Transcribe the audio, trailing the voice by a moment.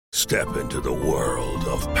Step into the world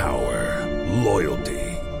of power, loyalty,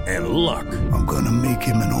 and luck. I'm gonna make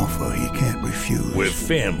him an offer he can't refuse. With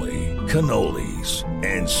family, cannolis,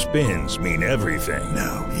 and spins mean everything.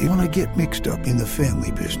 Now, you wanna get mixed up in the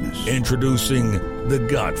family business. Introducing The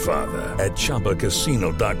Godfather at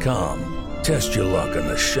ChumbaCasino.com. Test your luck in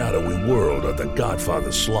the shadowy world of The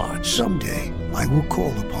Godfather slot. Someday, I will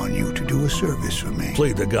call upon you to do a service for me.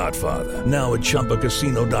 Play The Godfather now at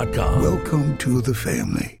ChumbaCasino.com. Welcome to the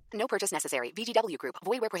family. No purchase necessary. VGW Group.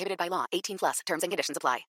 Void where prohibited by law. 18 plus. Terms and conditions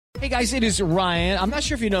apply. Hey guys, it is Ryan. I'm not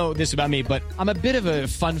sure if you know this about me, but I'm a bit of a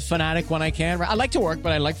fun fanatic when I can. I like to work,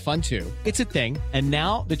 but I like fun too. It's a thing. And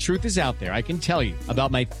now the truth is out there. I can tell you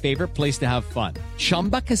about my favorite place to have fun.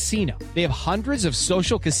 Chumba Casino. They have hundreds of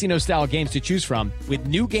social casino style games to choose from with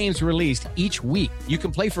new games released each week. You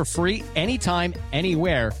can play for free anytime,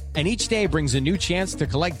 anywhere. And each day brings a new chance to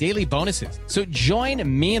collect daily bonuses. So join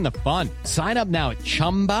me in the fun. Sign up now at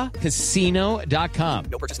ChumbaCasino.com.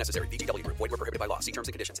 No purchase necessary. VGW Group. Void where prohibited by law. See terms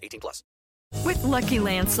and conditions. 18 plus. With Lucky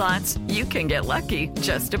Land Slots, you can get lucky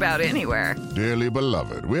just about anywhere. Dearly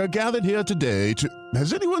beloved, we are gathered here today to...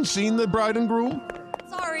 Has anyone seen the bride and groom?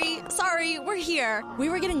 Sorry, we're here. We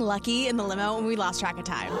were getting lucky in the limo and we lost track of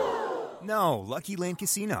time. No, Lucky Land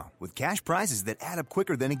Casino, with cash prizes that add up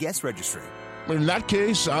quicker than a guest registry. In that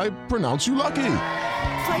case, I pronounce you lucky.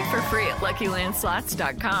 Play for free at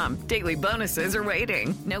LuckyLandSlots.com. Daily bonuses are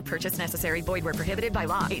waiting. No purchase necessary. Void where prohibited by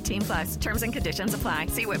law. 18 plus. Terms and conditions apply.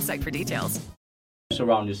 See website for details.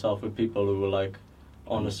 Surround yourself with people who are like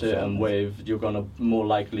on a certain wave. You're gonna more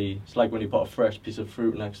likely. It's like when you put a fresh piece of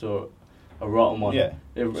fruit next to a rotten one. Yeah,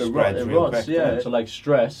 it rots. Yeah, so like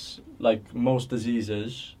stress, like most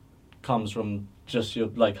diseases, comes from just your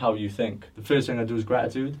like how you think. The first thing I do is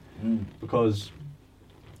gratitude, because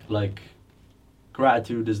like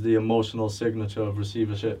gratitude is the emotional signature of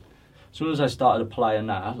receivership. As soon as I started applying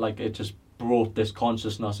that, like it just brought this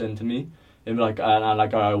consciousness into me, and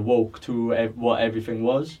I woke to what everything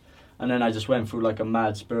was, and then I just went through like a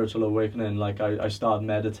mad spiritual awakening. Like I started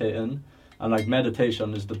meditating, and like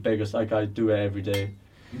meditation is the biggest. Like I do it every day.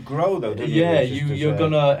 You grow though, don't you? Yeah, you're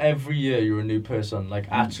gonna every year you're a new person. Like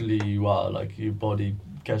actually you are. Like your body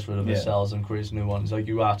gets rid of its cells and creates new ones. Like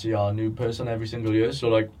you actually are a new person every single year. So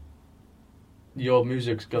like your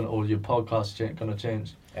music's gonna or your podcast's gonna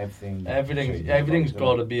change. Everything's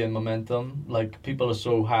got to be in momentum. Like people are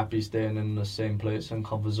so happy staying in the same place and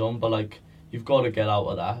comfort zone, but like you've got to get out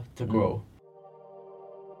of that to grow.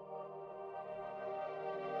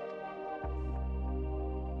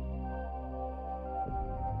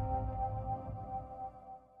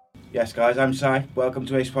 Yes, guys, I'm Si. Welcome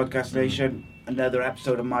to Ace Podcast Nation. Another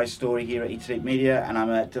episode of my story here at Eat Sleep Media, and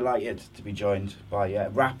I'm delighted to be joined by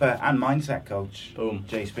rapper and mindset coach,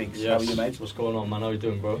 JSpeakz. Yes. How are you, mate? What's going on, man? How you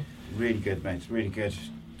doing, bro? Really good, mate. Really good.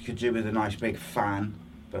 You could do with a nice big fan,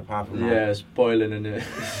 but apart from that, it's boiling in here.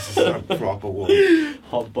 This is a proper one.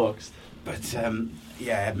 Hot boxed. But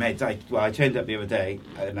yeah, mate. I turned up the other day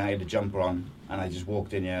and I had a jumper on. And I just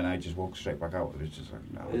walked in here and I just walked straight back out. It was just like,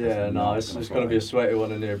 no. It's going to be a sweaty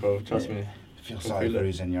one in here, bro. Trust me. I feel sorry for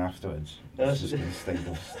who's in here afterwards. It's just going to stink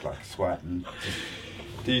of like sweat and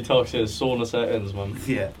detox here, sauna settings, man.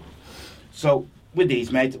 Yeah. So with these,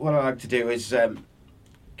 mate, what I like to do is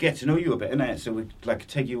get to know you a bit, innit? So we like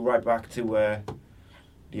take you right back to the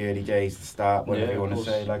early days, the start, whatever you want to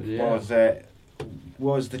say. Like,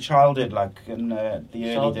 what was the childhood like in the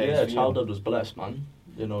early days? Yeah, childhood was blessed, man.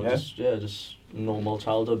 You know, just normal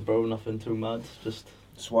childhood, bro. Nothing too mad. Just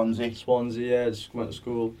Swansea. Yeah. Just went to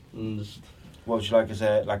school and just. What was you like as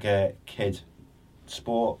a kid?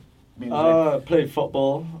 Sport, music. Played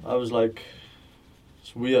football. I was like,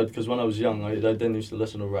 it's weird because when I was young, I didn't used to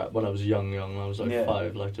listen to rap. When I was young, I was like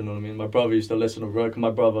 5. Like, do you know what I mean? My brother used to listen to rock.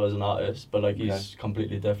 My brother is an artist, but like he's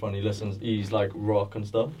completely different. He's like rock and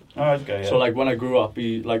stuff. Oh, okay. Yeah. So like when I grew up,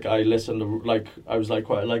 I listened to like I was like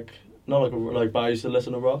quite like. Not but I used to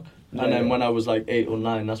listen to rock, and then when I was like 8 or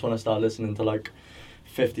 9, that's when I started listening to like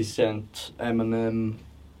 50 Cent, Eminem,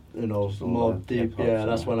 you know, more deep. Yeah,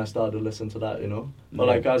 that's when I started listening to that, you know. But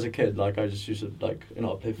like as a kid, like I just used to like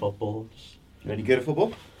play football. Any good at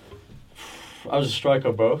football? I was a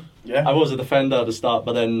striker, bro. Yeah. I was a defender at the start,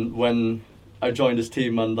 but then when I joined this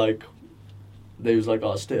team and like they was like,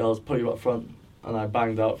 I'll put you up front, and I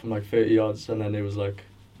banged out from like 30 yards, and then it was like.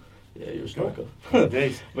 Yeah, you're a striker.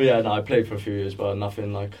 But yeah, no, I played for a few years, but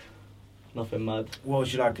nothing mad. What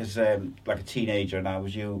was you like as like a teenager now?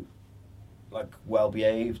 Was you like well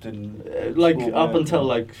behaved and like up until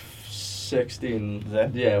like 16?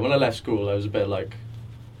 Yeah, when I left school, I was a bit like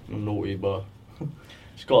naughty, but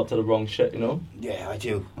just got up to the wrong shit, you know. Yeah, I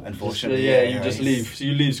do. Unfortunately,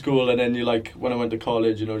 you leave school, and then you like when I went to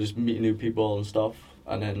college, you know, just meeting new people and stuff,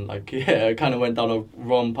 and then like I kind of went down a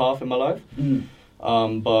wrong path in my life.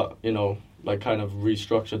 But you know, like kind of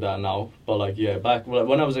restructured that now. But like back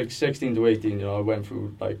when I was like 16 to 18, you know, I went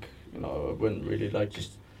through like, you know, I wouldn't really like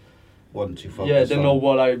just wasn't too focused. Yeah, didn't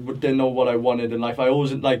know what I wanted in life. I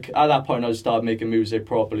always like at that point I started making music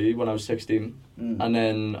properly when I was 16, and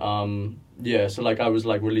then so like I was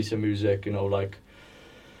like releasing music, you know, like,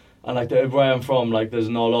 and like where I'm from, like there's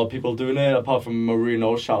not a lot of people doing it apart from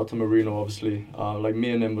Marino. Shout out to Marino, obviously. Like me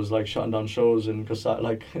and him was like shutting down shows in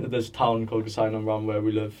like this town called Casino around where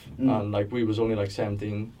we live, and like we was only like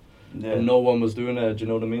 17. Yeah. And no one was doing it, do you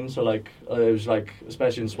know what I mean? So like it was like,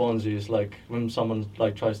 especially in Swansea, it's like when someone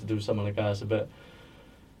like tries to do something like that, it's a bit,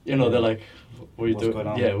 you know, they're like, what are you doing?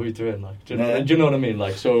 Yeah, what are you doing? Like, do you know what I mean?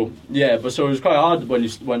 Like, so but so it was quite hard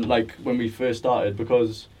when we first started,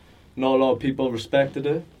 because not a lot of people respected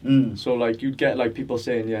it. So like you'd get like people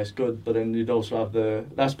saying yeah, it's good, but then you'd also have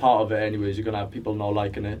that's part of it anyways, you're gonna have people not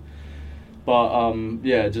liking it. But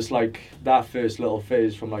just like that first little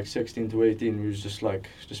phase from like 16 to 18, we was just like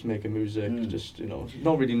making music, just, you know,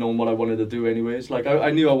 not really knowing what I wanted to do anyways. Like I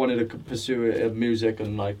knew I wanted to pursue music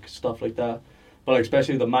and like stuff like that, but like,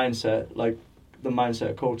 especially the mindset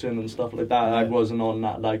coaching and stuff like that, I wasn't on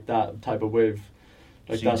that type of wave.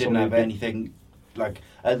 Like, so you didn't have anything like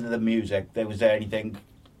other than music? Was there anything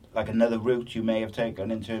like another route you may have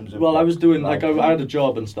taken in terms of? Well, I was doing like I had a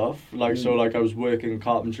job and stuff, like so like I was working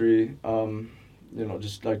carpentry, you know,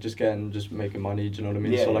 just making money, do you know what I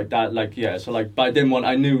mean? So like that, like so like, but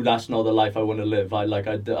I knew that's not the life I want to live. I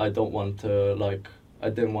don't want to like, I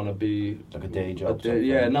didn't want to be like a day job.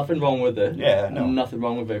 Nothing wrong with it. Yeah, no, nothing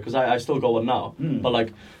wrong with it, because I still got one now, but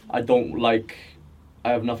like I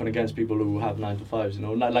have nothing against people who have 9 to 5s, you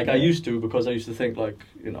know. Like I used to, because I used to think like,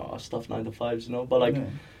 you know, stuff 9 to 5s, you know. But like,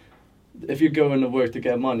 if you go into work to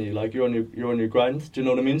get money, like you're on your grind. Do you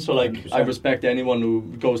know what I mean? So like, 100%. I respect anyone who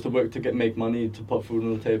goes to work to make money to put food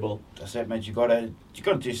on the table. That's it, mate. You gotta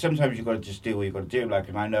do. Sometimes you gotta just do what you gotta do. Like,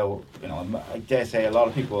 and I know, you know, I dare say a lot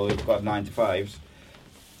of people who've got 9 to 5s.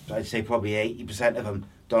 I'd say probably 80% of them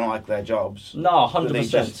don't like their jobs. No,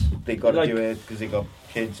 100%. They got to do it because they got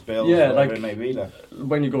kids, bills, whatever like, it may be. Like.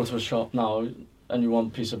 When you go to a shop now and you want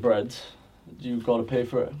a piece of bread, you got to pay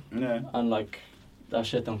for it. Yeah. And like, that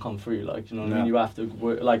shit don't come free. Like, you know what I mean? You have to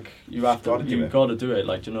work. Like, you got to do it.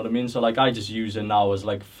 Like, do you know what I mean? So like, I just use it now as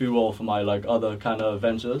like fuel for my like other kind of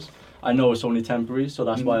ventures. I know it's only temporary, so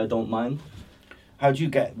that's why I don't mind. How do you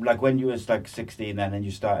get, like, when you was like 16 then and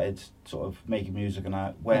you started sort of making music and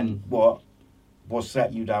that, what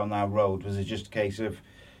set you down that road? Was it just a case of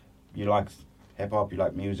you liked hip hop, you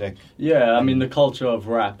like music? Yeah, I mean, the culture of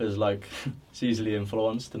rap is like, it's easily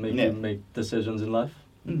influenced to make you make decisions in life.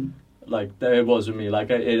 Like, it was with me.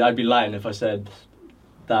 Like, I'd be lying if I said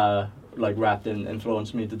that like rap didn't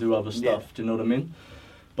influence me to do other stuff. Do you know what I mean?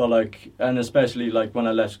 But like, and especially like when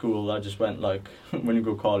I left school, I just went like, when you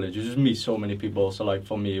go to college, you just meet so many people. So like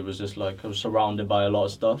for me, it was just like I was surrounded by a lot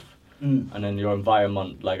of stuff, and then your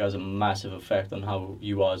environment like has a massive effect on how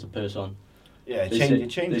you are as a person. Yeah, it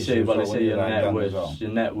changes. They say your network's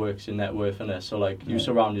your net worth, innit? So like you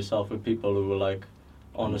surround yourself with people who are like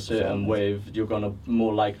on a certain wave, you're gonna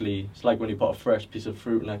more likely. It's like when you put a fresh piece of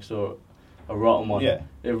fruit next to a rotten one. Yeah,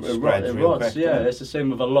 it rots. Yeah, it's the same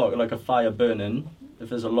with a log, like a fire burning. If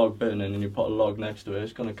there's a log burning and you put a log next to it,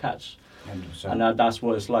 it's going to catch. 100%. And that's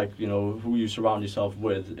what it's like, you know, who you surround yourself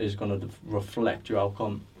with is going to reflect your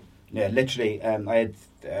outcome. Yeah, literally, I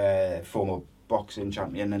had former boxing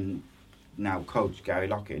champion and now coach Gary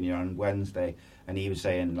Lockett, you know, on Wednesday, and he was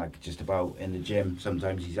saying, like, just about in the gym,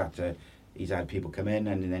 sometimes he's had people come in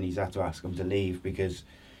and then he's had to ask them to leave because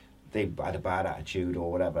they had a bad attitude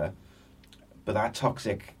or whatever. But that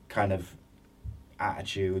toxic kind of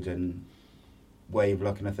attitude and way of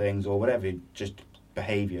looking at things or whatever, just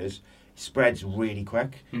behaviours, spreads really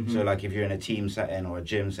quick. So like if you're in a team setting or a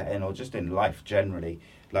gym setting or just in life generally,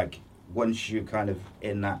 like once you kind of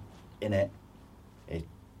in it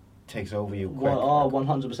takes over you quick.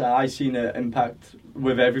 100%. I've seen it impact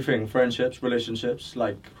with everything, friendships, relationships,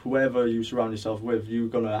 like whoever you surround yourself with, you're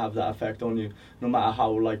going to have that effect on you, no matter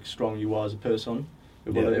how like strong you are as a person.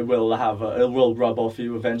 It will rub off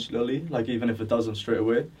you eventually, like even if it doesn't straight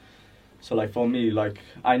away. So like for me, like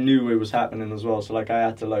I knew it was happening as well. So like I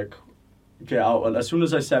had to like get out. And as soon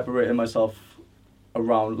as I separated myself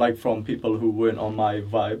around, like from people who weren't on my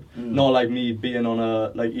vibe, not like me being on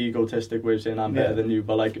a like egotistic way of saying I'm better than you,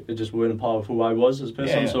 but like it just weren't part of who I was as a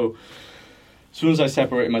person. So as soon as I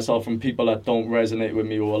separated myself from people that don't resonate with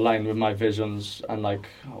me or align with my visions and like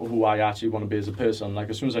who I actually want to be as a person, like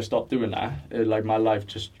as soon as I stopped doing that, like my life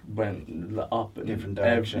just went up in different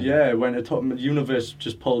direction. When the universe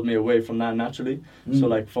just pulled me away from that naturally. So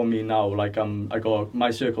like for me now, like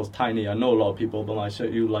my circle's tiny. I know a lot of people, but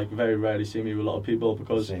you like very rarely see me with a lot of people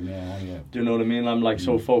because Same, yeah. Do you know what I mean? I'm like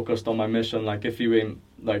so focused on my mission. Like if you ain't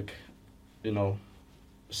like, you know,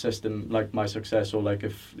 system like my success, or like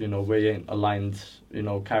if you know we ain't aligned, you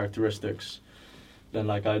know, characteristics, then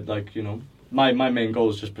like I like, you know, my main goal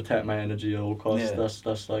is just protect my energy at all costs.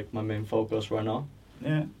 That's like my main focus right now.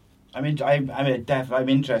 I'm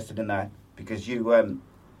interested in that because you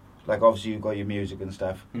like obviously you've got your music and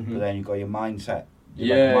stuff, but then you've got your mindset.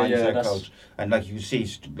 You're like a mindset coach, and like you see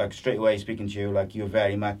like straight away speaking to you, like you're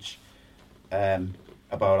very much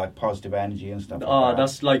about like positive energy and stuff like that.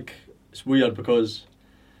 That's like, it's weird because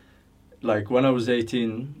like when I was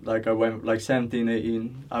 18, like I went like 17,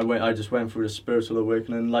 18, I just went through the spiritual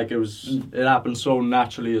awakening. Like it happened so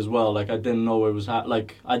naturally as well. Like I didn't know it was I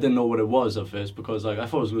didn't know what it was at first because like I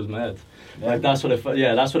thought I was losing my head. Like that's what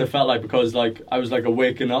it felt like because like I was like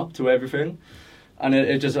awaking up to everything, and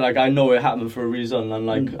it just like I know it happened for a reason, and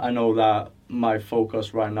like I know that my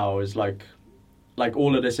focus right now is like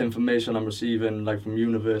all of this information I'm receiving like from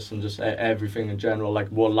universe and just everything in general, like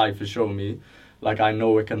what life has shown me. Like I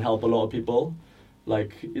know it can help a lot of people.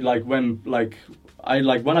 Like when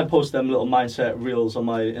I post them little mindset reels on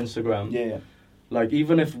my Instagram. Like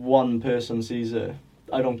even if one person sees it,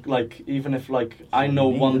 I don't like, even if like I know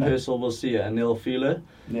one person will see it and they'll feel it.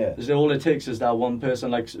 All it takes is that one person.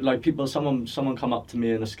 Like people, someone come up to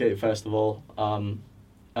me in a skate festival. You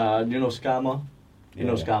know Scammer. You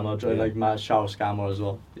know Scammer. Like my shout Scammer as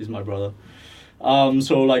well. He's my brother.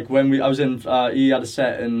 So like when I was in, he had a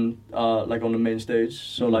set in like on the main stage.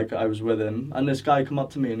 So like I was with him, and this guy come up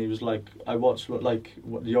to me and he was like, "I watched what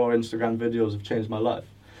your Instagram videos have changed my life."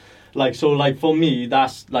 Like so, like for me,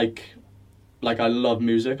 that's like I love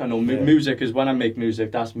music. I know music is when I make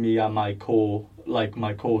music. That's me and my core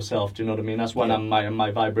self. Do you know what I mean? That's when my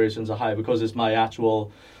vibrations are high because it's my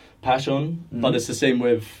actual passion. But it's the same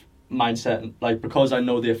with mindset. Like because I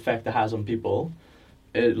know the effect it has on people.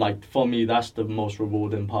 It, like for me, that's the most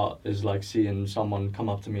rewarding part is like seeing someone come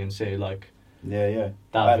up to me and say like,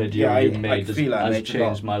 that video you made has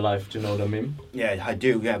changed my life. Do you know what I mean? Yeah, I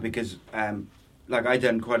do. Yeah, because like I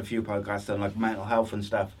done quite a few podcasts on like mental health and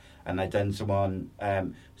stuff, and I done some on.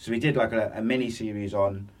 So we did like a mini series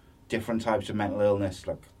on different types of mental illness,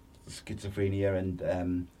 like schizophrenia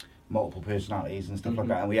and multiple personalities and stuff like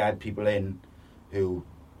that. And we had people in who,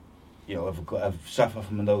 you know, have suffered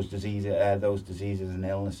from those diseases and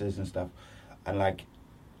illnesses and stuff, and like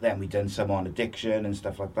then we done some on addiction and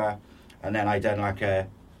stuff like that, and then I done like I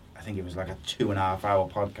think it was like a 2.5 hour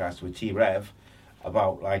podcast with T-Rev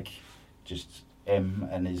about like just him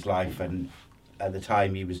and his life, and at the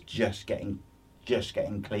time he was just getting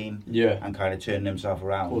clean, and kind of turning himself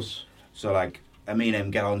around. So like me and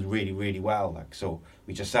him get on really really well. Like so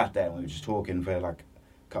we just sat there and we were just talking for like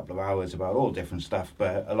couple of hours about all different stuff,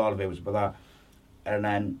 but a lot of it was about that. And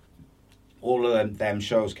then all of them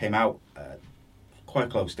shows came out quite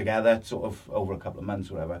close together, sort of over a couple of months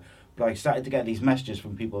or whatever. But I started to get these messages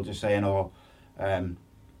from people just saying,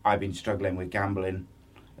 I've been struggling with gambling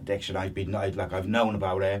addiction. I've known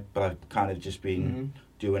about it, but I've kind of just been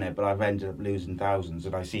doing it, but I've ended up losing thousands.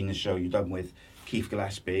 And I've seen the show you've done with Keith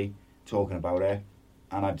Gillespie talking about it,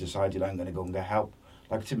 and I've decided I'm going to go and get help.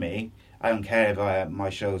 Like to me, I don't care if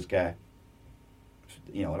my shows get,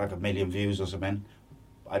 you know, like 1 million views or something.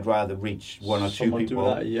 I'd rather reach one or two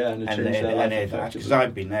people. Because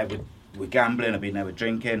I've been there with gambling, I've been there with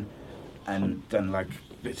drinking, and done like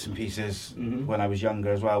bits and pieces when I was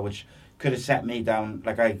younger as well, which could have set me down.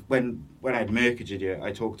 Like when I had Mercager,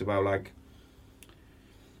 I talked about like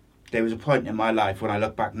there was a point in my life when I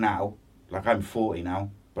look back now, like I'm 40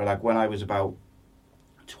 now, but like when I was about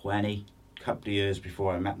 20. Couple of years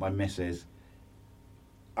before I met my missus,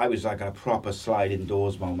 I was like a proper sliding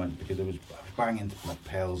doors moment because I was banging like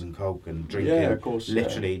pills and coke and drinking,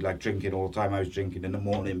 literally like drinking all the time. I was drinking in the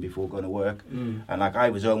morning before going to work, and like I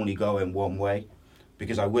was only going one way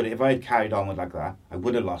because if I had carried on with like that, I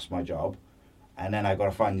would have lost my job, and then I got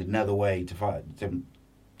to find another way to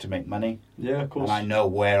make money. Yeah, of course. And I know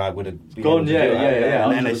where I would have been gone.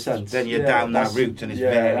 And then you're down that route, and it's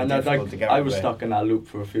very difficult to get. I was stuck in that loop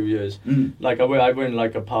for a few years. Like I went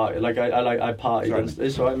like a party, like I partied.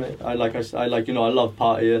 It's alright, mate. I love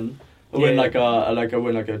partying. I went like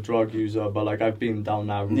a drug user, but like I've been down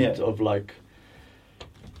that route of like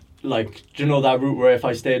like, do you know that route where if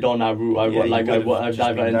I stayed on that route, I'd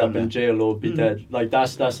either end up in jail or be dead. Like,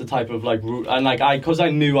 that's the type of, like, route. And, like, because I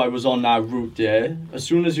knew I was on that route, yeah, as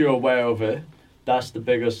soon as you're aware of it, that's the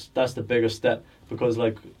biggest step. Because,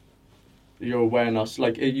 like, your awareness,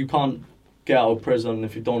 like, you can't get out of prison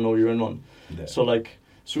if you don't know you're in one. Yeah. So, like,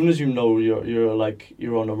 as soon as you know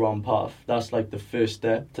you're on the wrong path, that's, like, the first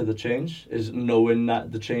step to the change, is knowing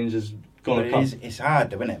that the change is going to come. It's hard,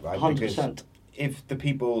 though, isn't it? Right? 100%. Because if the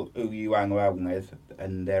people who you hang around with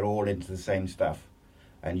and they're all into the same stuff,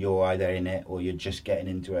 and you're either in it or you're just getting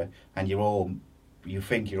into it, and you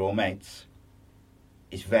think you're all mates,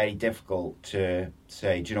 it's very difficult to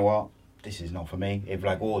say, do you know what, this is not for me, if,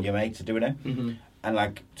 like, all your mates are doing it. Mm-hmm. And,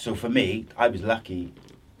 like, so for me, I was lucky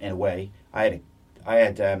in a way. I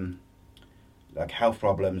had like, health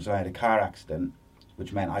problems. I had a car accident,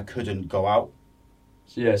 which meant I couldn't go out.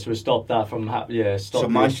 Yeah, so it stopped that from So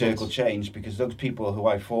my circle changed, because those people who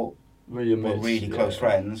I thought were really close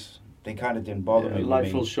friends, they kind of didn't bother me.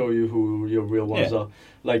 Life will show you who your real ones are,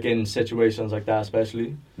 like, in situations like that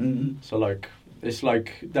especially. Mm-hmm. So, like, it's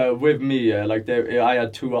like with me, I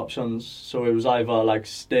had two options. So it was either, like,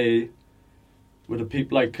 stay with the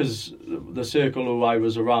people, like, because the circle who I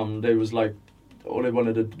was around, they was like, all they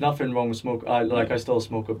wanted to, nothing wrong with smoke. I still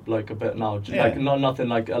smoke a bit now. Like, not nothing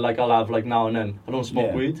like I'll have, like, now and then. I don't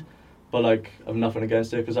smoke weed, but, like, I've nothing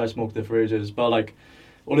against it because I smoked it for ages. But, like,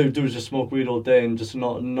 all they would do is just smoke weed all day and just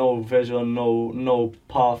no vision, no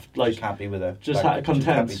path. Like, just happy with it. Just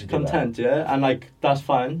content, yeah. And, like, that's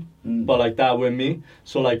fine. But, like, that with me.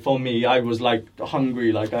 So, like, for me, I was, like,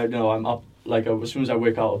 hungry. Like, I'm up. Like, as soon as I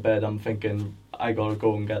wake out of bed, I'm thinking, I gotta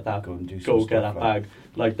go and get that. Go get that bag.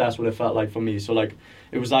 Like, that's what it felt like for me. So, like,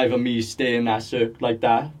 it was either me stay in that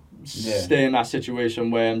stay in that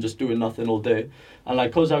situation where I'm just doing nothing all day, and, like,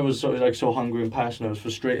 because I was so hungry and passionate, it was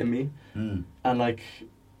frustrating me. And, like,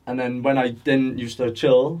 and then when I didn't used to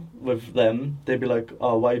chill with them, they'd be like,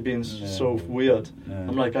 "Oh, why are you being so weird?"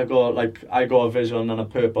 I'm like, I got a vision and a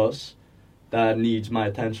purpose that needs my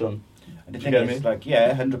attention. And the thing is, like,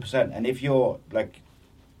 100%. And if you're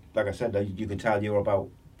like I said, you can tell you're about,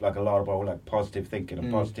 like, a lot about, like, positive thinking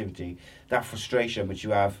and positivity. That frustration which you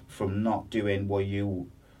have from not doing what your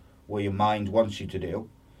mind wants you to do.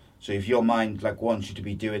 So if your mind, like, wants you to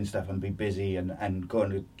be doing stuff and be busy and going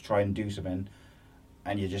to try and do something,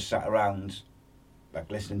 and you just sat around,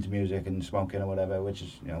 like, listening to music and smoking or whatever, which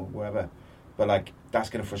is, you know, whatever. But, like, that's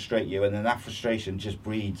going to frustrate you, and then that frustration just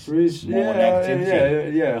breeds more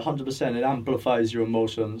negativity. Yeah, 100%. It amplifies your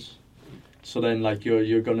emotions. So then, like,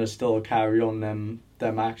 you're gonna still carry on them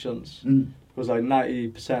actions, because, like,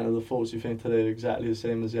 90% of the thoughts you think today are exactly the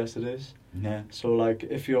same as yesterday's. Yeah. So, like,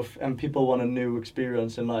 if and people want a new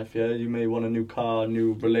experience in life, yeah, you may want a new car, a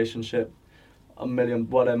new relationship, $1 million,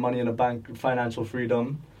 money in the bank, financial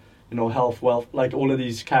freedom, you know, health, wealth, like, all of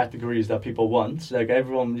these categories that people want. Like,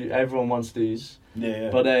 everyone wants these. Yeah.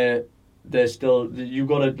 But they're still, you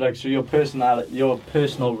gotta, like, so your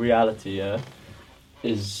personal reality, yeah,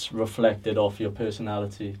 is reflected off your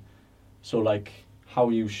personality. So, like, how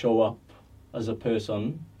you show up as a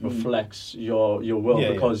person reflects your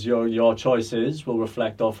will, because your choices will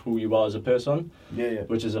reflect off who you are as a person,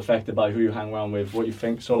 which is affected by who you hang around with, what you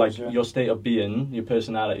think. So, like, your state of being, your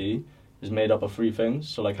personality, is made up of three things.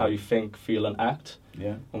 So, like, how you think, feel, and act.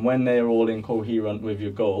 Yeah. And when they're all incoherent with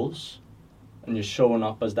your goals, and you're showing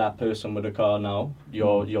up as that person with a car now,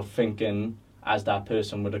 you're thinking as that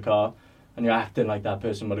person with a car, and you're acting like that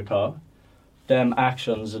person with a car, them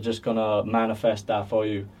actions are just gonna manifest that for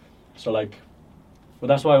you. So, like, well,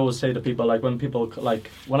 that's why I always say to people, like,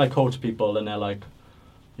 when I coach people and they're like,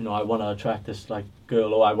 you know, I want to attract this, like,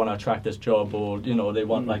 girl, or I want to attract this job, or, you know, they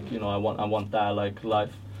want, like, you know, I want that, like,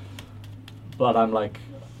 life. But I'm like,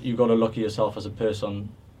 you got to look at yourself as a person,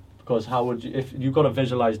 because how would you, if you got to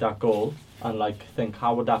visualize that goal and, like, think,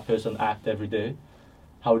 how would that person act every day?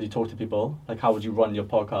 How would you talk to people? Like, how would you run your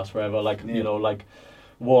podcast forever? Like, you know, like,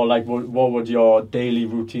 what would your daily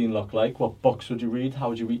routine look like? What books would you read? How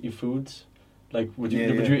would you eat your foods? Like, would you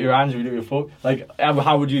eat your hands? Would you eat your foot? Like,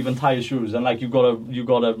 how would you even tie your shoes? And, like, you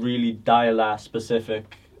gotta really dial that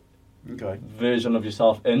specific version of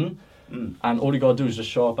yourself in, and all you gotta do is just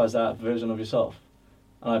show up as that version of yourself.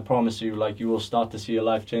 And I promise you, like, you will start to see your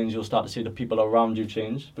life change. You'll start to see the people around you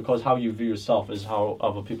change, because how you view yourself is how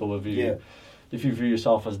other people will view you. If you view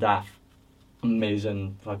yourself as that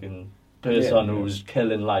amazing fucking person who's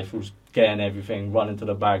killing life, who's getting everything, running to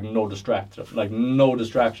the bag, no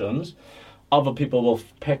distractions, other people will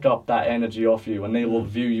pick up that energy off you, and they will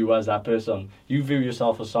view you as that person. You view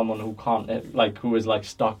yourself as someone who can't, like, who is, like,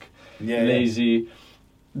 stuck, lazy,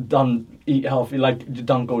 don't eat healthy, like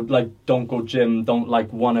don't go gym, don't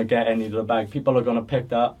like want to get any of the bag, people are gonna pick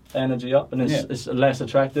that energy up, and it's less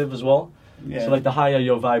attractive as well. Yeah. So like the higher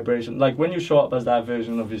your vibration, like when you show up as that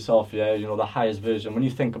version of yourself, the highest version, when you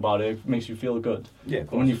think about it, it makes you feel good. Yeah.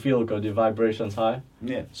 And when you feel good, your vibration's high.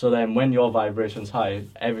 Yeah. So then when your vibration's high,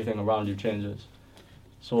 everything around you changes.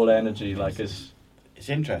 So all the energy, like it's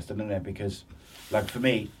interesting, isn't it? Because like for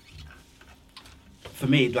me,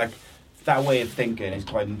 like that way of thinking is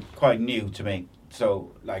quite new to me.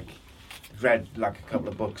 So like read like a couple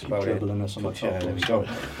of books about it. There we go.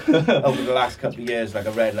 Over the last couple of years, like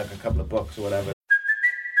I read like a couple of books or whatever.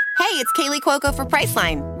 Hey, it's Kaylee Cuoco for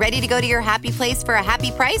Priceline. Ready to go to your happy place for a happy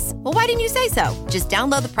price? Well, why didn't you say so? Just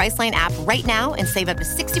download the Priceline app right now and save up to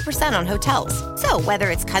 60% on hotels. So whether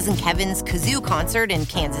it's Cousin Kevin's Kazoo Concert in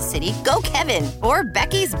Kansas City, go Kevin, or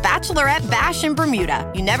Becky's Bachelorette Bash in Bermuda,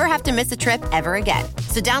 you never have to miss a trip ever again.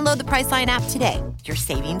 So download the Priceline app today. Your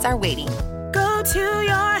savings are waiting. Go to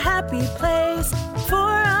your happy place for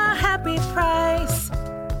a happy price.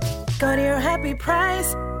 Go to your happy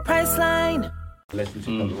price, Priceline. Listen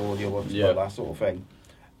to the audio books about that sort of thing,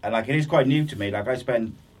 and like it is quite new to me. Like I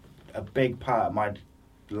spend a big part of my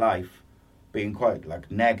life being quite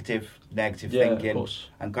like negative thinking,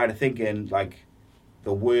 and kind of thinking like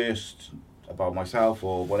the worst about myself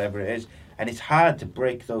or whatever it is, and it's hard to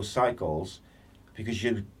break those cycles because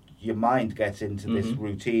your mind gets into this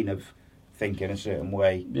routine of thinking a certain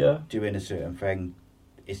way, doing a certain thing.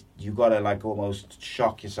 You gotta like almost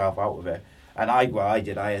shock yourself out of it, and I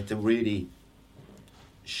had to really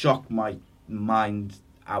shock my mind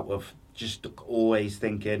out of just always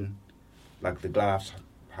thinking like the glass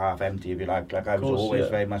half empty, if you like. Like I was always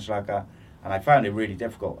very much like that, and I found it really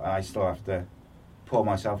difficult, and I still have to pull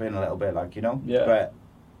myself in a little bit, like, but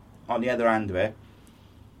on the other hand of it,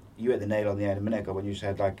 you hit the nail on the head a minute ago when you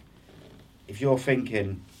said like if you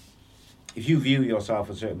view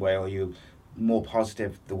yourself a certain way, or you're more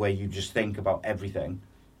positive the way you just think about everything,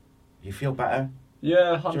 you feel better.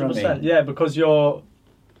 100%. Yeah, because you're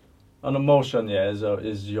an emotion,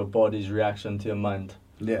 is your body's reaction to your mind.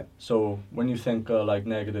 Yeah. So when you think like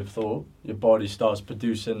negative thought, your body starts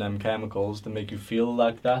producing them chemicals to make you feel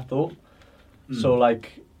like that thought. So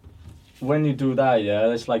like when you do that,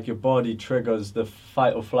 it's like your body triggers the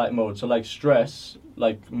fight or flight mode. So like stress,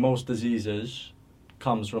 like most diseases,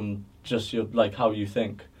 comes from just your like how you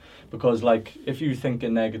think. Because like if you think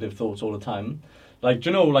in negative thoughts all the time, like,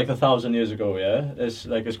 do you know, like 1,000 years ago, it's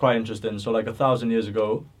quite interesting. So like 1,000 years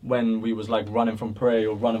ago, when we was like running from prey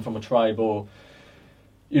or running from a tribe, or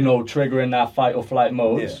triggering that fight or flight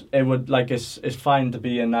mode, it would like it's fine to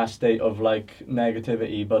be in that state of like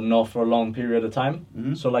negativity, but not for a long period of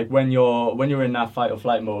time. So like when you're in that fight or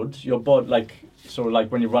flight mode, your body like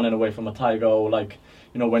when you're running away from a tiger, or like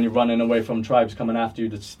when you're running away from tribes coming after you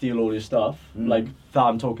to steal all your stuff, like that,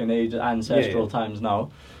 I'm talking ancestral times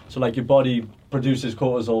now. So like your body produces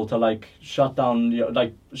cortisol to like shut down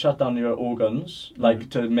your organs, like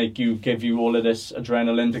to give you all of this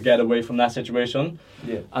adrenaline to get away from that situation.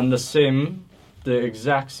 And the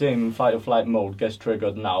exact same fight or flight mode gets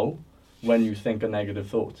triggered now when you think a negative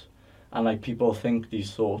thought. And like people think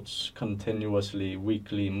these thoughts continuously,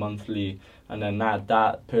 weekly, monthly, and then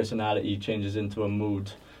that personality changes into a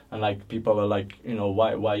mood. And like people are like,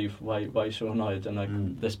 why are you so annoyed? And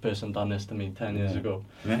like this person done this to me 10 years ago.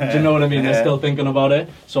 Do you know what I mean? They're still thinking about it.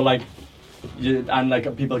 So like,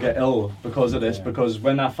 people get ill because of this. Because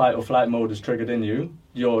when that fight or flight mode is triggered in you,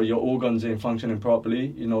 your organs ain't functioning properly.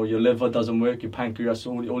 Your liver doesn't work. Your pancreas,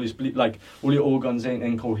 all your organs ain't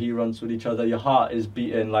in coherence with each other. Your heart is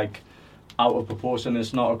beating like out of proportion.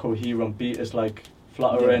 It's not a coherent beat. It's like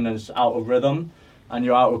fluttering and it's out of rhythm, and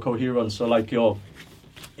you're out of coherence. So like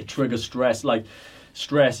it triggers stress. Like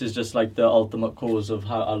stress is just like the ultimate cause of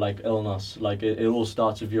like illness. Like it all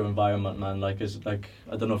starts with your environment, man. Like it's like,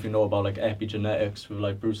 I don't know if you know about like epigenetics with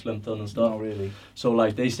like Bruce Lipton and stuff. Not really. So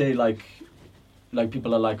like they say like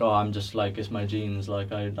people are like, oh, I'm just like, it's my genes,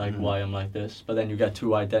 like I like why I'm like this. But then you get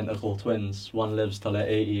two identical twins. One lives till they're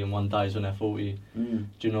 80 and one dies when they're 40. Do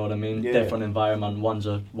you know what I mean? Different environment.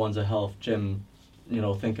 One's a health gym,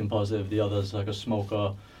 thinking positive. The other's like a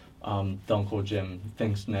smoker. Don't go gym,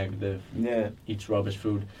 thinks negative, eats rubbish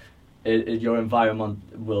food. Your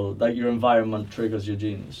environment triggers your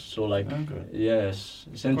genes. So like, yes,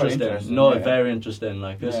 it's interesting. Very interesting.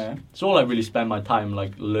 Like this, it's all I really spend my time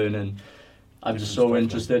like learning. I'm just so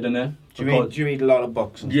interested in it. Do you read a lot of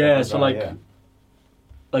books? And stuff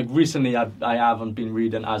like recently I haven't been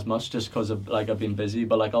reading as much just because of like I've been busy.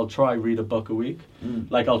 But like I'll try read a book a week.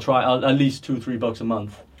 Like I'll at least 2-3 books a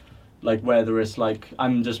month. like whether it's like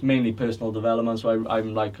I'm just mainly personal development, so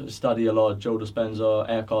I'm like study a lot of Joe Dispenza,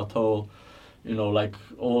 Eckhart Tolle, you know, like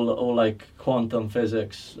all like quantum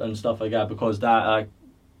physics and stuff like that, because that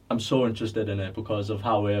I'm so interested in it because of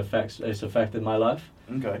how it's affected my life.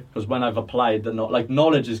 Okay. Because when I've applied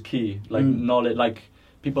knowledge is key. Like knowledge, like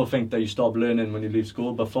people think that you stop learning when you leave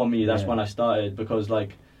school, but for me that's when I started, because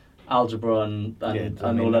like algebra and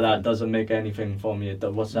all of that doesn't make anything for me.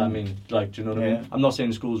 What's that mean? Like, do you know what I mean? I'm not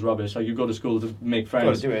saying school's rubbish. Like, you go to school to make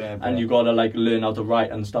friends, and you gotta like learn how to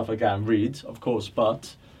write and stuff like that and read, of course.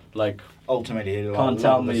 But like ultimately, can't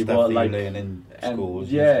tell me what like you learn in schools.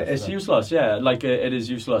 It's useless. Yeah, like it is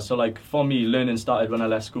useless. So like for me, learning started when I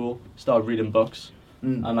left school. Started reading books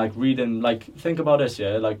and like reading. Like think about this.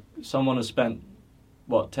 Yeah, like someone has spent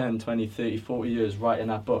 10, 20, 30, 40 years writing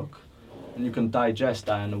that book. And you can digest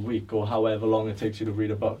that in a week or however long it takes you to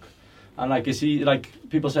read a book. And like you see, like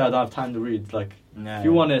people say I don't have time to read. Like if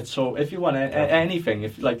you want anything,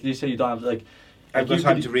 if like you say you don't have like. I've got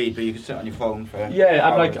time to read, but you can sit on your phone for. Yeah,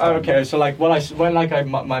 I'm like okay. So like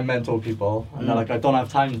my mentor people, and they're like I don't have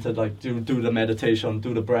time to like do the meditation,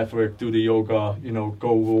 do the breath work, do the yoga. You know,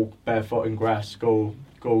 go walk barefoot in grass, go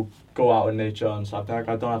out in nature and stuff. They're like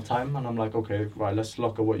I don't have time, and I'm like okay, right. Let's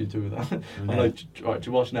look at what you do then. I'm like, right, do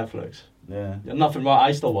you watch Netflix? Yeah. Nothing wrong.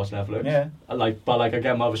 I still watch Netflix. Yeah. But I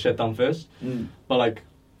get my other shit done first. But like,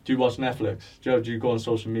 do you watch Netflix? Do you go on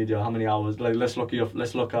social media? How many hours? Like, let's look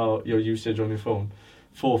at your usage on your phone.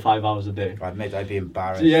 4 or 5 hours a day. I'd be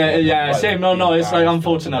embarrassed. Yeah. Same. No. It's like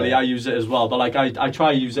unfortunately I use it as well. But like I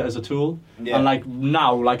try to use it as a tool. Yeah. And like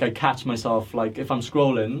now, like I catch myself like if I'm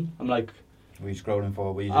scrolling, I'm like. What are you scrolling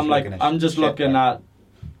for? I'm just looking at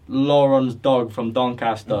Lauren's dog from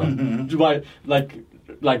Doncaster.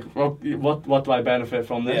 Like what do I benefit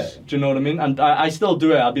from this? Do you know what I mean? And I still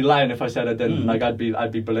do it. I'd be lying if I said I didn't. Like I'd be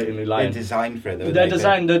blatantly lying. They're designed for it though. They're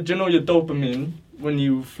designed. Do you know your dopamine when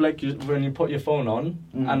you when you put your phone on,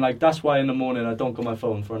 and like that's why in the morning I don't go my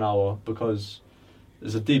phone for an hour, because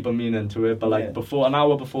there's a deeper meaning to it. But like before an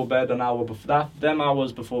hour before bed, an hour before that, them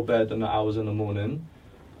hours before bed and the hours in the morning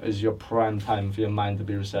is your prime time for your mind to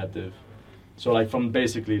be receptive. So like from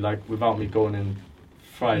basically like without me going in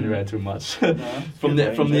frying your head too much. From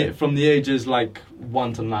the ages like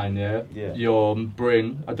 1 to 9, your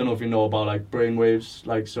brain. I don't know if you know about like brain waves,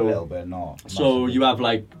 like so. A little bit, not. So you have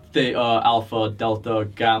like theta, alpha, delta,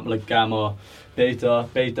 gamma, beta.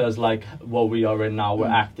 Beta is like what we are in now. We're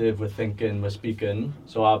active, we're thinking, we're speaking.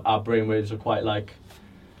 So our brain waves are quite like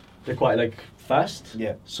fast.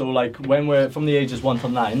 Yeah. So like when we're from the ages 1 to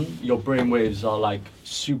 9, your brain waves are like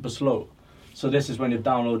super slow. So this is when you're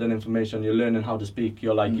downloading information, you're learning how to speak.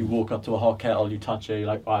 You're like, you walk up to a hot kettle, you touch it, you're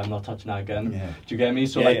like, oh, I'm not touching that again. Yeah. Do you get me?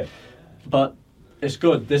 So but it's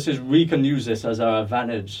good. We can use this as our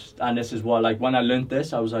advantage. And this is what, like, when I learned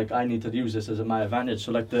this, I was like, I need to use this as my advantage.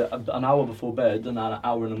 So like an hour before bed and an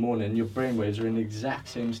hour in the morning, your brainwaves are in the exact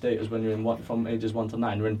same state as when you're from ages 1 to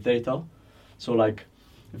 9. You're in theta. So like,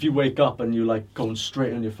 if you wake up and you're like going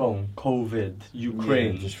straight on your phone, COVID,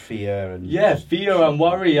 Ukraine, just fear and fear and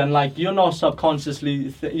worry, and like you're not consciously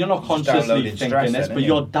thinking this, but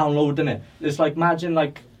you're downloading it. It's like imagine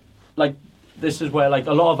like this is where like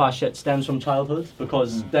a lot of our shit stems from childhood,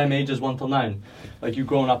 because them ages 1 to 9, like you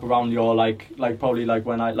growing up around your like probably like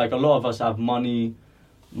when a lot of us have money.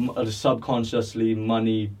 Subconsciously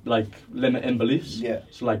money like limiting beliefs.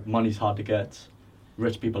 So like money's hard to get,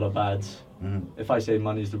 rich people are bad. If I say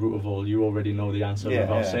money is the root of all, you already know the answer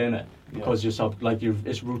without saying it, because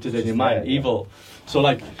it's rooted in your mind. Evil. So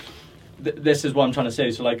like this is what I'm trying to say.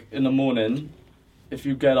 So like in the morning, if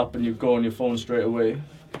you get up and you go on your phone straight away,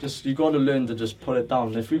 you got to learn to just put it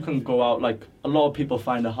down. If you can go out, like a lot of people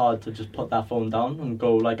find it hard to just put that phone down and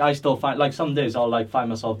go. Like I still find, like some days I'll like find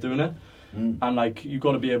myself doing it. And like you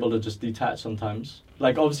got to be able to just detach sometimes.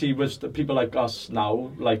 Like obviously with the people like us now,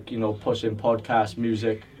 like, you know, pushing podcasts,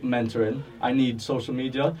 music, mentoring, I need social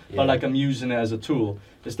media, but like I'm using it as a tool.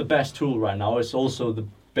 It's the best tool right now. It's also the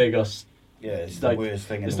biggest. It's like, the worst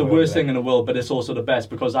thing in the world. It's the worst thing in the world, but it's also the best,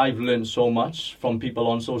 because I've learned so much from people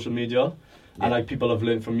on social media, and like people have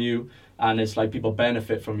learned from you. And it's like people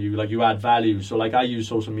benefit from you, like you add value. So like I use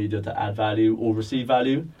social media to add value or receive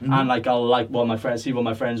value, and like I'll like see what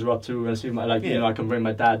my friends are up to, and see you know, I can bring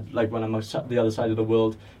my dad like when I'm the other side of the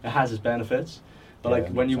world. It has its benefits, but like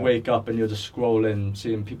when you wake up and you're just scrolling,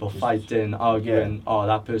 seeing people fighting, arguing, oh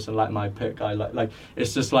that person liked my pic, I like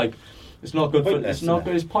it's just like it's not good for it's not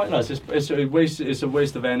good. It's pointless. It's a waste. It's a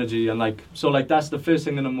waste of energy, and like so like that's the first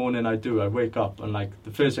thing in the morning I do. I wake up and like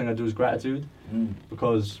the first thing I do is gratitude,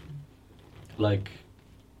 because. Like,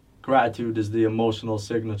 gratitude is the emotional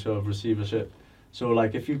signature of receivership. So,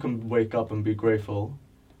 like, if you can wake up and be grateful,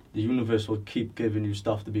 the universe will keep giving you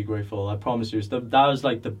stuff to be grateful. I promise you. That was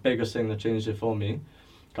like the biggest thing that changed it for me.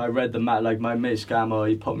 I read like my mate Scammer,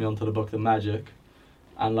 he put me onto the book The Magic,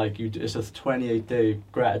 and like it's a 28-day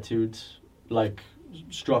gratitude like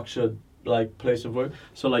structured like place of work.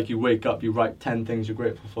 So like you wake up, you write 10 things you're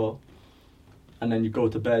grateful for, and then you go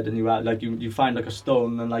to bed and you add, like you find like a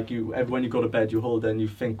stone, and like when you go to bed you hold it and you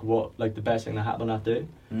think what like the best thing that happened that day.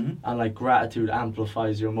 And like gratitude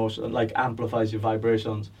amplifies your emotion, like amplifies your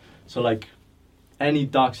vibrations. So like any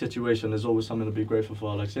dark situation, there's always something to be grateful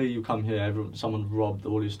for. Like say you come here, someone robbed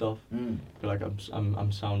all your stuff, you're like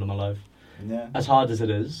I'm sound, I'm alive. Yeah. As hard as it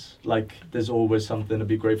is, like there's always something to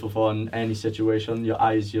be grateful for in any situation. Your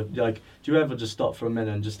eyes, you're like, do you ever just stop for a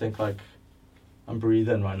minute and just think like, I'm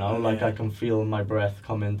breathing right now, like I can feel my breath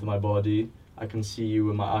come into my body, I can see you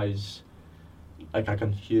in my eyes, like I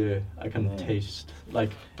can hear, I can taste.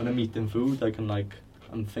 Like when I'm eating food, I can like,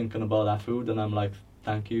 I'm thinking about that food and I'm like,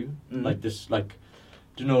 thank you. Like this, like,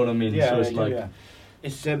 do you know what I mean? Yeah, so it's like,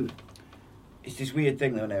 it's this weird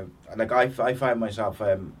thing though. Now, like I find myself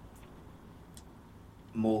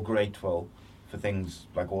more grateful for things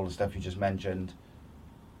like all the stuff you just mentioned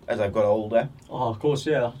as I've got older. Oh, of course,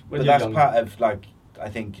 yeah. But that's part of like, I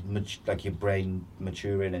think like your brain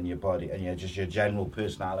maturing and your body and just your general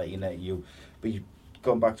personality. But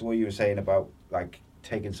going back to what you were saying about like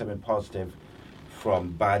taking something positive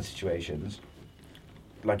from bad situations.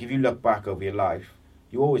 Like if you look back over your life,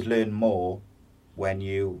 you always learn more when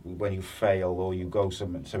you fail or you go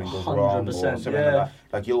something goes wrong or something like that.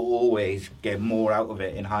 Like you'll always get more out of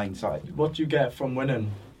it in hindsight. What do you get from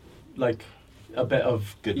winning? Like a bit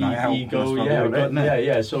of good night ego,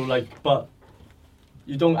 yeah. So like, but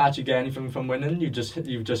you don't actually get anything from winning. You've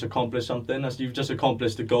just accomplished something. You've just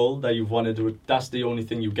accomplished the goal that you've wanted to. That's the only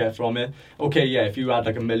thing you get from it. Okay, yeah. If you had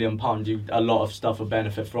like £1 million, a lot of stuff would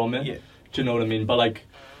benefit from it. Yeah. Do you know what I mean?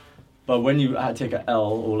 But when you take an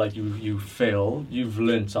L or like you fail, you've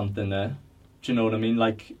learned something there. Do you know what I mean?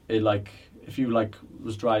 Like if you like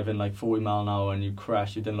was driving like 40 mile an hour and you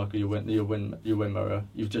crash, you didn't look at your win mirror.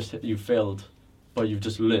 You failed, but you've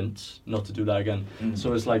just learnt not to do that again.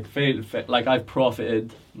 So it's like like I've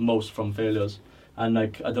profited most from failures, and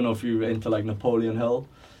like I don't know if you're into like Napoleon Hill,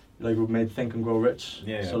 like who made Think and Grow Rich.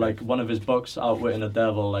 So like one of his books, Outwitting the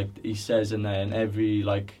Devil, like he says in there, in every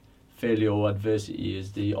like failure or adversity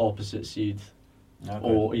is the opposite seed,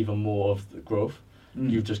 or even more of the growth.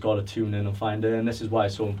 You've just got to tune in and find it, and this is why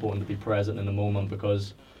it's so important to be present in the moment,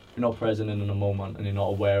 because if you're not present in the moment and you're not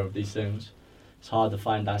aware of these things, it's hard to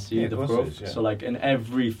find that seed of growth. So like in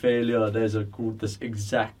every failure there's this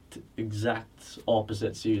exact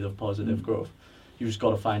opposite seed of positive growth. You just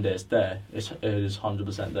got to find it. It's there. It is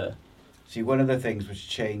 100% there. See, one of the things which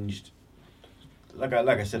changed, like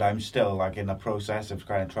I said, I'm still like in the process of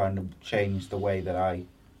kind of trying to change the way that I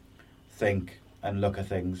think and look at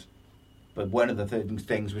things. But one of the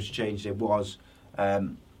things which changed it was,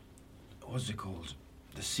 what's it called?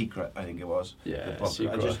 The Secret, I think it was. Yeah, the book.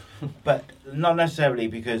 Secret. But not necessarily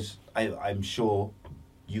because I'm sure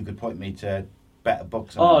you could point me to better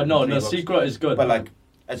books. Oh no, Secret is good. But like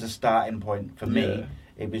as a starting point for me,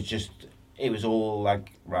 it was all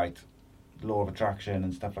like law of attraction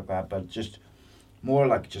and stuff like that. But just more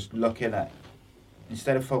like just looking at,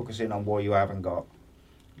 instead of focusing on what you haven't got.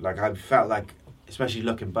 Like I felt like, especially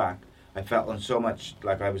looking back, I felt on so much,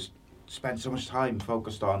 like I spent so much time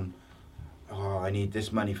focused on, oh, I need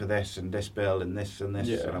this money for this and this bill and this and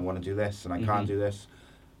this, and I want to do this and I can't do this.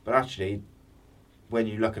 But actually, when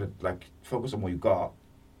you look at it, like focus on what you got,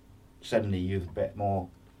 suddenly you're a bit more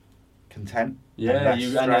content. Yeah, and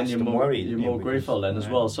then you're more worried. You're more grateful then as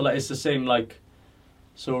well. So like it's the same like,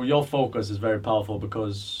 so your focus is very powerful,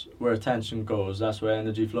 because where attention goes, that's where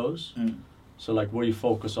energy flows. So like what you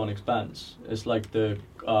focus on expands. It's like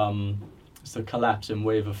it's the collapsing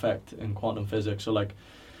wave effect in quantum physics. So like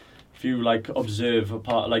if you like observe a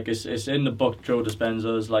part, like it's in the book Joe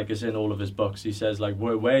Dispenza's, like it's in all of his books. He says like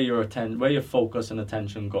where your focus and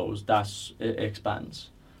attention goes, it expands.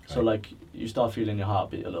 Okay. So like you start feeling your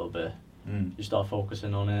heartbeat a little bit. You start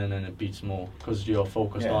focusing on it and then it beats more because you're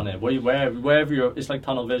focused on it. Wherever you're, it's like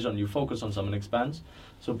tunnel vision. You focus on something, it expands.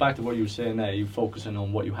 So back to what you were saying there, you're focusing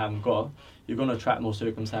on what you haven't got. You're going to attract more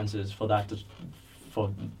circumstances for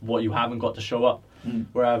what you haven't got to show up.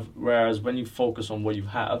 Whereas when you focus on what you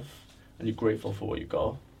have and you're grateful for what you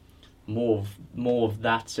got, more of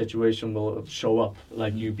that situation will show up.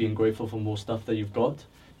 Like you being grateful for more stuff that you've got,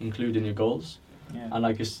 including your goals. And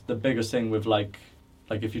like it's the biggest thing with like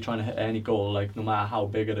if you're trying to hit any goal, like no matter how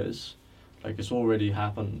big it is, like it's already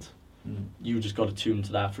happened. You just got to tune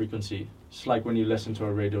to that frequency. It's like when you listen to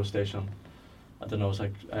a radio station. I don't know, it's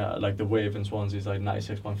like the wave in Swansea is like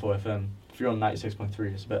 96.4 FM. If you're on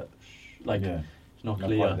 96.3, it's a bit it's not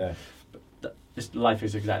clear. But life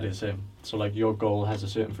is exactly the same. So like your goal has a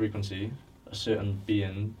certain frequency, a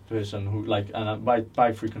certain person who like, and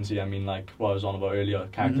by frequency I mean like what I was on about earlier,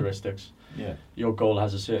 characteristics. Yeah. Your goal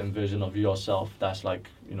has a certain version of yourself that's like,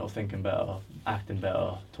 you know, thinking better, acting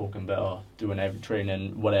better, talking better, doing every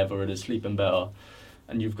training, whatever it is, sleeping better,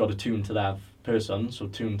 and you've got to tune to that person. So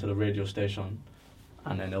tune to the radio station,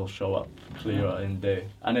 and then it'll show up clearer in day.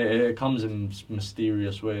 And it comes in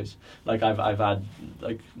mysterious ways. Like I've had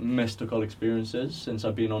like mystical experiences since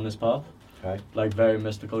I've been on this path. Okay. Like very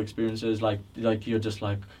mystical experiences. Like you're just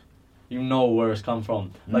like, you know where it's come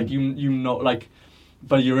from. Like you know, like,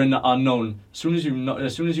 but you're in the unknown. As soon as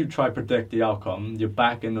you try to predict the outcome, you're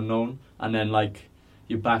back in the known, and then like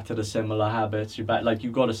you're back to the similar habits. You're back, like you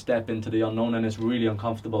got to step into the unknown, and it's really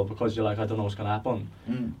uncomfortable because you're like, I don't know what's gonna happen.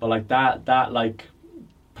 But like that like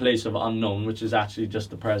place of unknown, which is actually just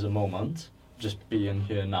the present moment, just being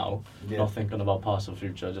here now, not thinking about past or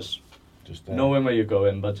future, just knowing where you're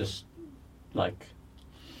going, but just like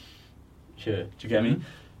here. Do you get me?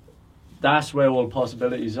 That's where all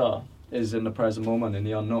possibilities are. Is in the present moment, in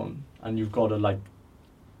the unknown, and you've got to like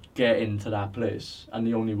get into that place, and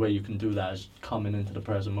the only way you can do that is coming into the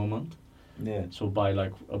present moment. Yeah. So by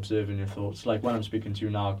like observing your thoughts, like when I'm speaking to you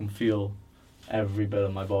now, I can feel every bit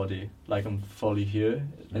of my body, like I'm fully here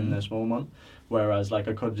in this moment. Whereas like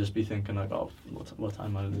I could just be thinking like, oh, what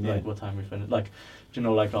time like what time we finish, like, do you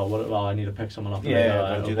know, like, oh, I need to pick someone up later.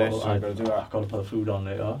 I've got to put food on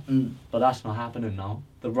later. But that's not happening now.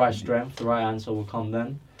 The right strength, the right answer will come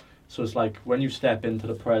then. So it's like when you step into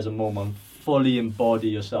the present moment, fully embody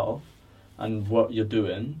yourself and what you're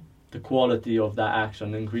doing, the quality of that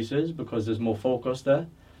action increases because there's more focus there.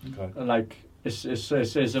 Okay. And like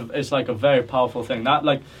it's like a very powerful thing.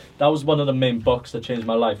 That was one of the main books that changed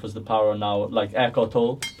my life, was The Power of Now, like Eckhart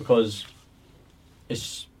Tolle, because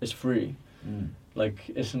it's free. Like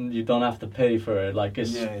you don't have to pay for it. Like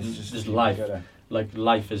it's just life. Like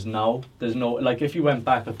life is now. There's no, like, if you went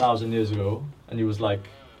back 1,000 years ago and you was like,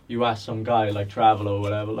 you asked some guy, like, traveler or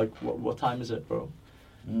whatever, like, what time is it, bro?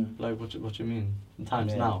 Like, what you mean? The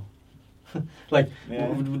time's now. Like, do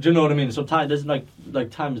you know what I mean? So time, there's like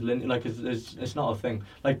time's linear. Like, it's not a thing.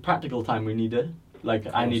 Like, practical time, we need it. Like,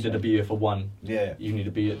 I needed to be here for 1. Yeah. You need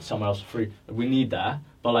to be at somewhere else for 3. We need that.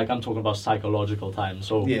 But like, I'm talking about psychological time.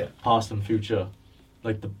 So past and future.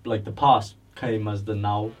 Like the past came as the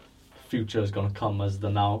now. Future is gonna come as the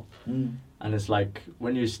now. And it's like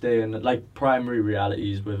when you stay in like primary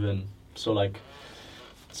realities within, so like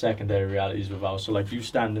secondary realities without. So like you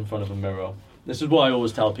stand in front of a mirror. This is what I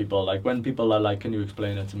always tell people. Like when people are like, "Can you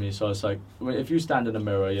explain it to me?" So it's like if you stand in a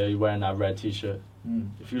mirror, you're wearing that red T-shirt.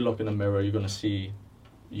 If you look in the mirror, you're gonna see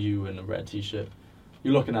you in a red T-shirt.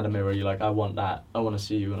 You're looking at a mirror, you're like, "I want that. I want to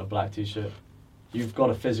see you in a black T-shirt." You've got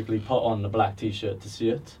to physically put on the black T-shirt to see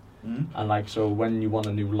it. And like, so when you want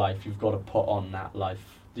a new life, you've got to put on that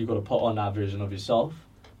life. You've got to put on that version of yourself.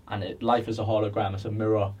 And life is a hologram, it's a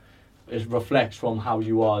mirror. It reflects from how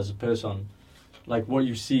you are as a person. Like what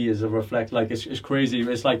you see is a reflect, like it's crazy.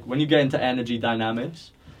 It's like when you get into energy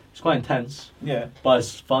dynamics, it's quite intense. Yeah. But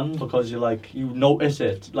it's fun because you're like, you notice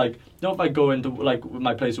it. Like, you know, if I go into like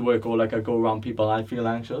my place of work or like I go around people and I feel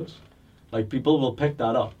anxious, like people will pick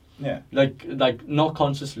that up. Yeah. Like not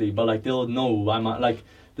consciously, but like they'll know I'm like,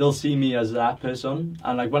 they'll see me as that person,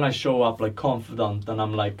 and like when I show up like confident, and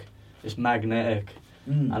I'm like, it's magnetic,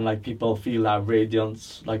 and like people feel that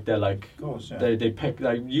radiance, like they're like, of course, yeah. they pick,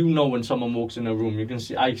 like, you know, when someone walks in a room, you can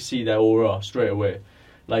see, I see their aura straight away.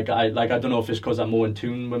 I don't know if it's because I'm more in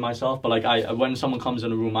tune with myself, but like when someone comes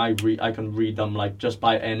in a room, I can read them like just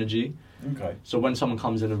by energy. Okay. So when someone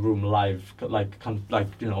comes in a room live, like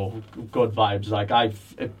you know, good vibes, like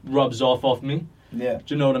it rubs off me. Yeah.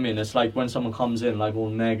 Do you know what I mean? It's like when someone comes in like all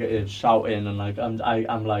negative, shouting, and like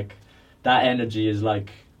I'm like, that energy is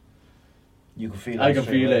like, you can feel it. I can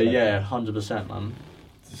feel it, yeah, 100%, man.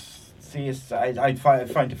 See, I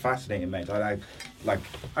find it fascinating, mate. I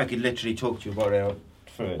could literally talk to you about it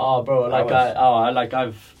for. Oh, bro, like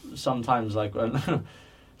I've sometimes like when,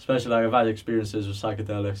 especially like I've had experiences with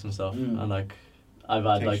psychedelics and stuff, and like I've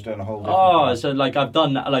had like, so like I've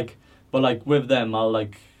done that, like, but like with them I'll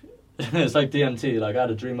like. It's like DMT, like I had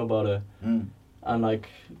a dream about it, and like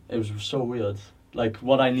it was so weird. Like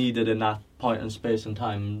what I needed in that point in space and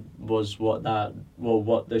time was what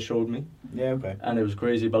they showed me. Yeah, okay. And it was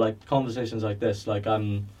crazy, but like conversations like this, like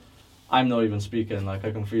I'm not even speaking, like I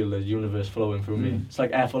can feel the universe flowing through me. It's like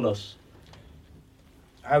effortless.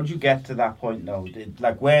 How'd you get to that point though?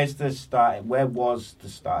 Where was the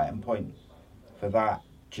starting point for that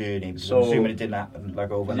journey? Because I'm assuming it didn't happen like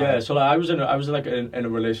overnight. Yeah, so like I was in a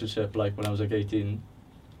relationship like when I was like 18,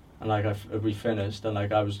 and like we finished, and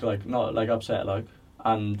like I was like not like upset like,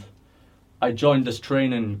 and I joined this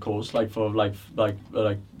training course like for like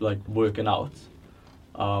working out.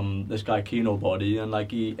 This guy Kino Body, and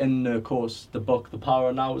like he in the course, the book The Power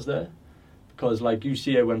of Now was there, because like you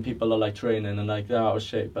see it when people are like training and like they're out of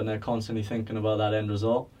shape and they're constantly thinking about that end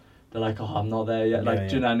result. They're like, oh, I'm not there yet, like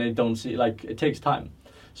do you know, and they don't see, like it takes time.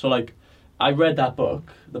 So like I read that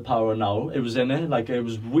book, The Power of Now. It was in it, like it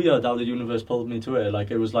was weird how the universe pulled me to it.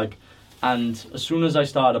 Like it was like, and as soon as I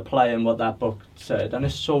started applying what that book said, and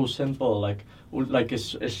it's so simple, like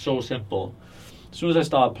it's so simple. As soon as I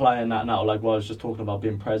start applying that now, like what I was just talking about,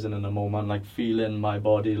 being present in the moment, like feeling my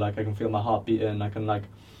body, like I can feel my heart beating, I can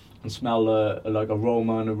smell the like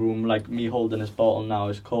aroma in the room, like me holding this bottle now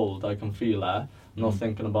is cold, I can feel that. I'm not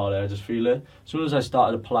thinking about it, I just feel it. As soon as I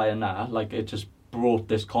started applying that, like it just brought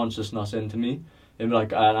this consciousness into me, and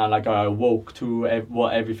like I awoke to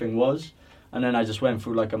what everything was, and then I just went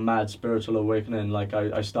through like a mad spiritual awakening. Like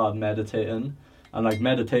I started meditating, and like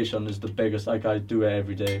meditation is the biggest. Like I do it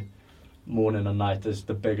every day, morning and night. Is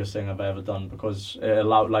the biggest thing I've ever done, because it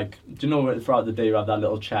allowed, like, do you know, throughout the day you have that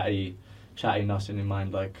little chattiness in your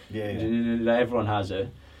mind, like everyone has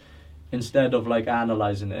it. Instead of like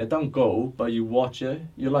analysing it don't go, but you watch it,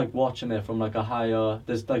 you're like watching it from like a higher,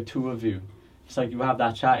 there's like two of you. It's like you have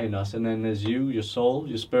that chattiness, and then there's you, your soul,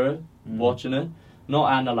 your spirit, watching it,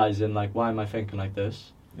 not analysing like, why am I thinking like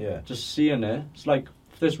this? Yeah. Just seeing it. It's like,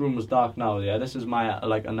 if this room was dark now, this is my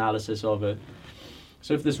like analysis of it.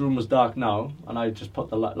 So if this room was dark now, and I just put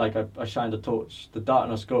the light, like I shined a torch, the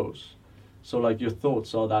darkness goes. So like your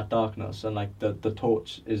thoughts are that darkness, and like the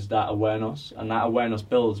torch is that awareness, and that awareness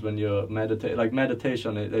builds when you're meditating. Like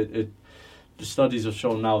meditation, it the studies have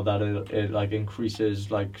shown now that it like increases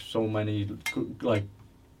like so many like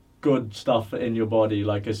good stuff in your body.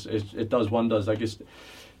 Like it does wonders. Like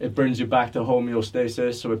it brings you back to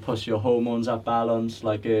homeostasis, so it puts your hormones at balance.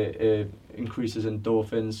 Like it increases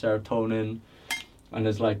endorphins, serotonin. And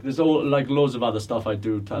there's all like loads of other stuff I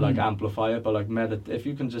do to like amplify it, but like if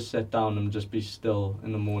you can just sit down and just be still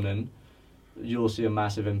in the morning, you'll see a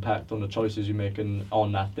massive impact on the choices you're making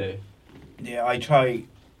on that day. Yeah, I try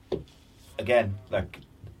again, like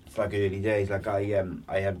it's like early days. Like I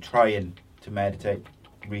am trying to meditate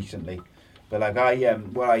recently, but like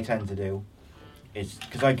what I tend to do is,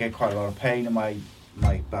 because I get quite a lot of pain in my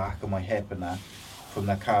back and my hip and that from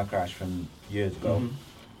that car crash from years ago.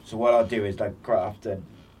 So what I'll do is, like, quite often,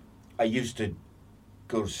 I used to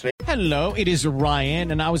go to sleep. Hello, it is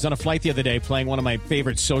Ryan, and I was on a flight the other day playing one of my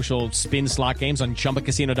favorite social spin slot games on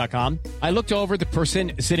ChumbaCasino.com. I looked over at the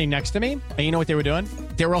person sitting next to me, and you know what they were doing?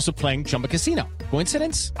 They were also playing Chumba Casino.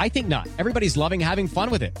 Coincidence? I think not. Everybody's loving having fun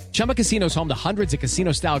with it. Chumba Casino is home to hundreds of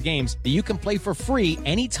casino-style games that you can play for free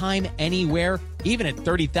anytime, anywhere, even at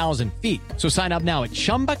 30,000 feet. So sign up now at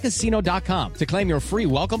ChumbaCasino.com to claim your free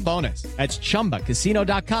welcome bonus. That's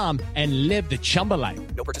ChumbaCasino.com and live the Chumba life.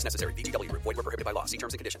 No purchase necessary. VGW. Void where prohibited by law. See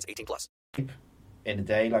terms and conditions. 18+. In the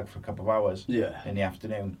day, like for a couple of hours. Yeah. In the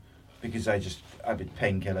afternoon, because I had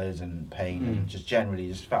painkillers and pain and just generally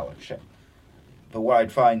just felt like shit. But what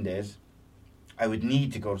I'd find is, I would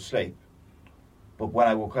need to go to sleep, but when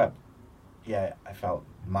I woke up, I felt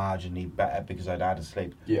marginally better because I'd had a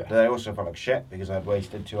sleep. Yeah. But I also felt like shit because I'd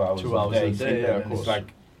wasted 2 hours, a day. Yeah, of course. It's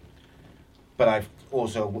like, but it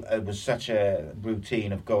was such a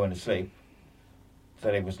routine of going to sleep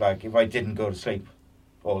that it was like, if I didn't go to sleep,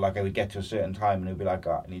 or like I would get to a certain time and it would be like,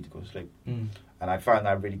 I need to go to sleep. And I found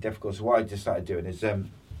that really difficult. So what I just started doing is, I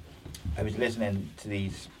was listening to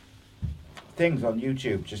these things on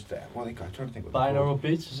YouTube, just what they call, I'm trying to think what binaural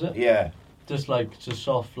beats, is it? Yeah. Just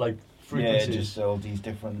soft like frequencies. Yeah, just all these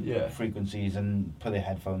different frequencies, and put their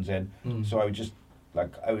headphones in. So I would just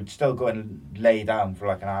I would still go and lay down for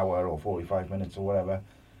like an hour or 45 minutes or whatever,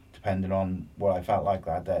 depending on what I felt like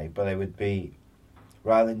that day. But it would be,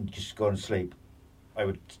 rather than just going to sleep, I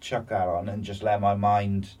would chuck that on and just let my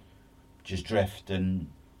mind just drift. And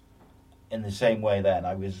in the same way then,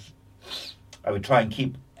 I would try and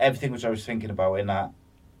keep everything which I was thinking about in that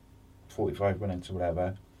 45 minutes or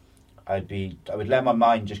whatever. I would let my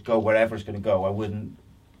mind just go wherever it's going to go. I wouldn't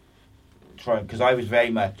try, because I was very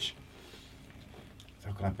much,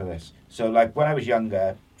 how can I put this? So like when I was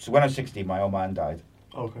younger, so when I was 16, my old man died.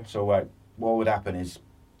 Okay. So what would happen is,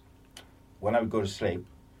 when I would go to sleep,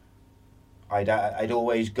 I'd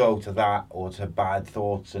always go to that or to bad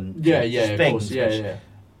thoughts and things which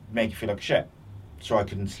make you feel like shit. So I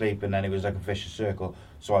couldn't sleep, and then it was like a vicious circle.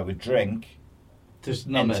 So I would drink just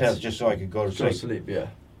until, just so I could go to sleep. Yeah.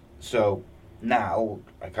 So now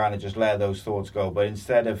I kind of just let those thoughts go. But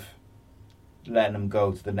instead of letting them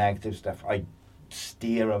go to the negative stuff, I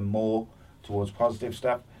steer them more towards positive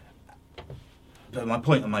stuff. But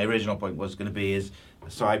my original point was going to be is,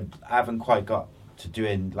 so I haven't quite got to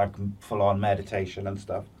doing like full-on meditation and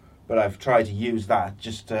stuff, but I've tried to use that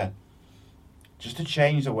just to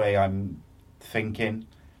change the way I'm thinking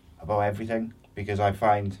about everything, because I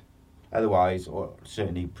find otherwise, or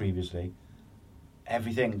certainly previously,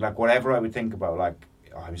 everything, like whatever I would think about, like,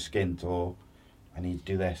 oh, I'm skint, or I need to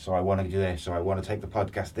do this, or I want to do this, or I want to take the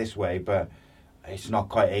podcast this way, but it's not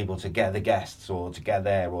quite able to get the guests, or to get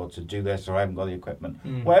there, or to do this, or I haven't got the equipment,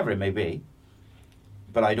 whatever it may be.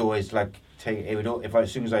 But I'd always like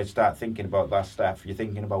as soon as I start thinking about that stuff, you're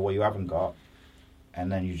thinking about what you haven't got,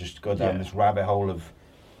 and then you just go down this rabbit hole of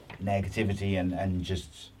negativity, and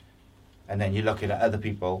then you're looking at other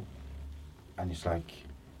people, and it's like,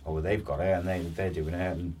 oh, well, they've got it, and they're doing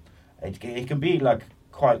it, and it can be like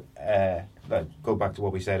quite like, go back to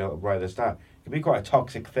what we said right at the start. It can be quite a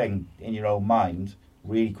toxic thing in your own mind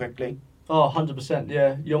really quickly. Oh, 100%,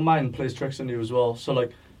 yeah. Your mind plays tricks on you as well. So,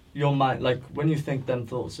 like, your mind, like, when you think them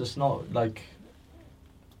thoughts, it's not, like,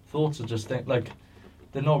 thoughts are just, like,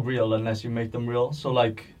 they're not real unless you make them real. So,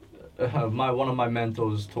 like, one of my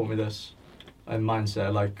mentors taught me this in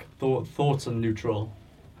mindset, like, thoughts are neutral.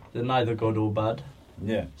 They're neither good or bad.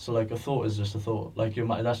 Yeah. So, like, a thought is just a thought. Like, your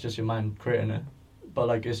mind, that's just your mind creating it. But,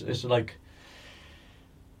 like, it's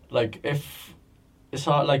like if it's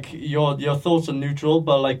hard, like your thoughts are neutral,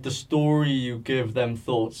 but like the story you give them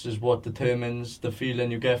thoughts is what determines the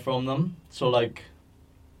feeling you get from them. So like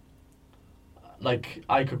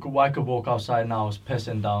I could walk outside now, it's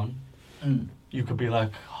pissing down. You could be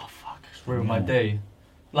like, oh fuck, it's ruined my day.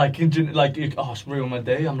 It's ruined my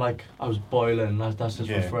day. I'm like, I was boiling. That's just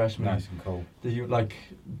refreshed me. Nice and cold. Do you like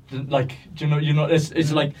do you know?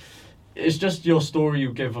 It's like. It's just your story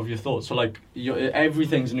you give of your thoughts. So, like,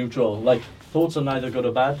 everything's neutral. Like, thoughts are neither good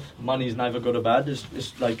or bad. Money's neither good or bad.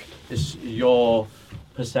 It's your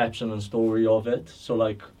perception and story of it. So,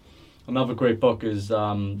 like, another great book is The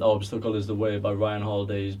Obstacle is the Way by Ryan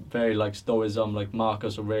Holiday. He's very, like, Stoicism, like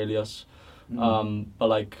Marcus Aurelius. But,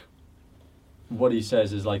 like, what he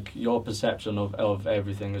says is, like, your perception of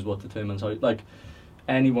everything is what determines how, like,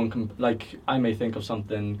 anyone can, like, I may think of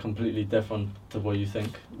something completely different to what you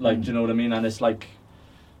think, like, do you know what I mean? And it's like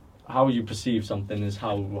how you perceive something is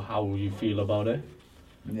how you feel about it.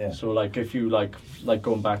 Yeah. So like if you like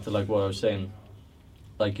going back to like what I was saying,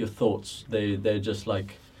 like your thoughts, they're just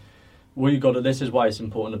like, well, this is why it's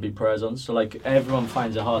important to be present. So like everyone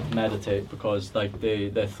finds it hard to meditate because like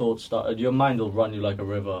their thoughts start, your mind will run you like a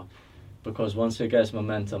river. Because once it gets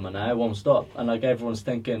momentum, and I won't stop, and like everyone's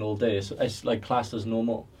thinking all day, it's like classed as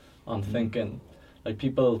normal. I'm thinking, like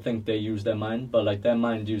people think they use their mind, but like their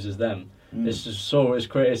mind uses them. It's just so it's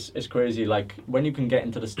crazy. Like when you can get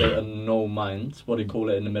into the state of no mind, what do you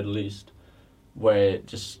call it in the Middle East, where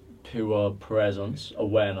just pure presence,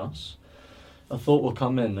 awareness, a thought will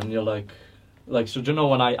come in, and you're like so. Do you know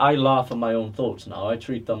when I laugh at my own thoughts now? I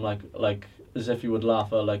treat them like. As if you would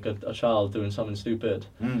laugh at like a child doing something stupid.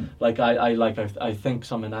 Like I think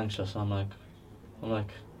something anxious. I'm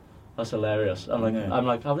like, that's hilarious. I'm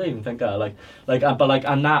like, how do I even think that?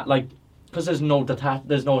 And that like, because there's no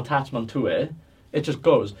attachment to it. It just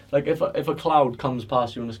goes. Like if a cloud comes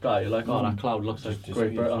past you in the sky, you're like, oh, that cloud looks like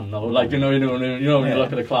Great Britain. No, like you know when you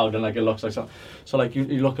look at a cloud and like it looks like something. So like you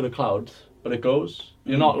look at a cloud, but it goes.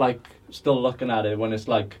 You're not like still looking at it when it's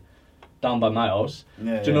like down by my house.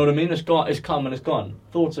 Do you know what I mean? It's come and it's gone.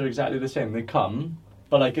 Thoughts are exactly the same. They come,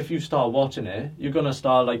 but like if you start watching it, you're gonna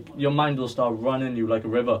start like your mind will start running you like a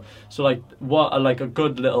river. So like a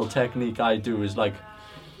good little technique I do is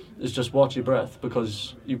just watch your breath,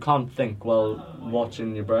 because you can't think while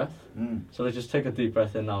watching your breath. So like just take a deep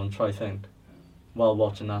breath in now and try think while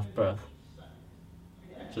watching that breath.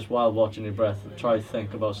 Just while watching your breath, try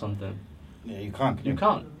think about something. Yeah, you can't. You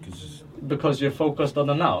can't. Because you're focused on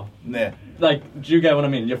the now. Yeah. Like, do you get what I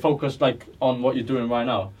mean? You're focused like on what you're doing right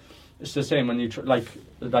now. It's the same when you like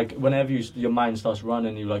whenever your mind starts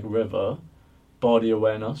running you like a river, body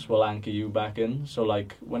awareness will anchor you back in. So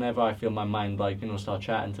like whenever I feel my mind start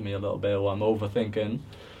chatting to me a little bit, or I'm overthinking,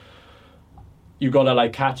 you gotta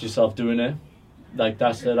like catch yourself doing it. Like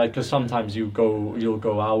that's it, like because sometimes you'll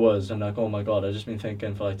go hours and like, oh my god, I've just been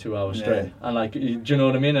thinking for like 2 hours straight, and like do you know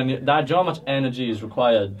what I mean? And that how much energy is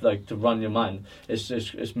required like to run your mind?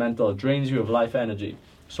 It's mental. It drains you of life energy.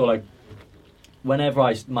 So like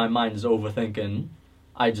whenever my mind is overthinking,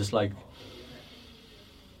 I just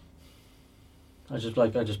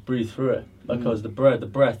breathe through it, because the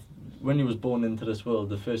breath when you was born into this world,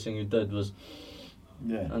 the first thing you did was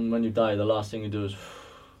Yeah. And when you die, the last thing you do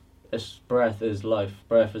is, breath is life.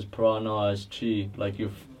 Breath is prana, is chi. Like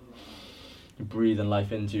you're breathing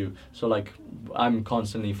life into you. So like I'm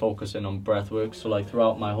constantly focusing on breath work. So like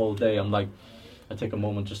throughout my whole day, I'm like, I take a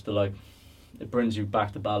moment just to like, it brings you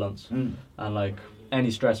back to balance. And like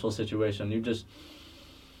any stressful situation, you just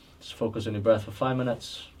focus on your breath for 5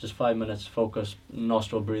 minutes. Just 5 minutes, focus,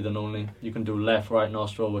 nostril breathing only. You can do left, right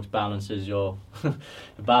nostril, which balances your, it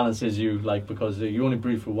balances you, like, because you only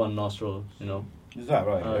breathe through one nostril, you know. Is that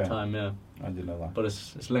right? At a time, yeah. I didn't know that. But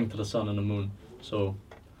it's linked to the sun and the moon. So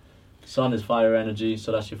sun is fire energy,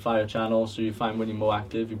 so that's your fire channel. So you find when you're more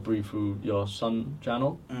active, you breathe through your sun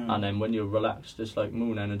channel, and then when you're relaxed, it's like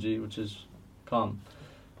moon energy, which is calm.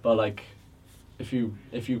 But like,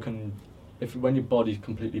 when your body's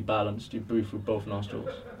completely balanced, you breathe through both nostrils.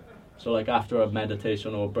 So like after a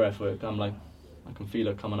meditation or a breath work, I'm like, I can feel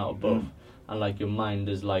it coming out of both. And like your mind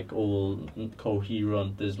is like all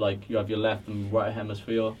coherent. There's like, you have your left and right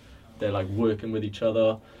hemisphere, they're like working with each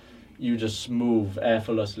other. You just move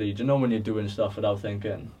effortlessly. Do you know when you're doing stuff without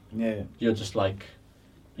thinking? Yeah. You're just like,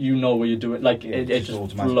 you know what you're doing. Like it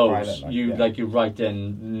just flows. Like you write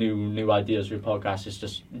in new ideas for your podcast.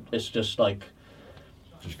 It's just like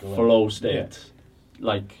flow state. Yeah.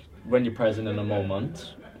 Like when you're present in a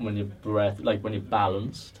moment, when your breath, like when you're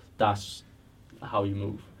balanced, that's how you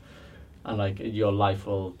move. And like your life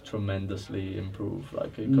will tremendously improve,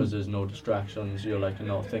 like because there's no distractions. You're like, you're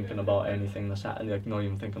not thinking about anything that's happening, like not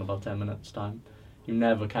even thinking about 10 minutes time. You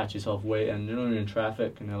never catch yourself waiting. You know, you're in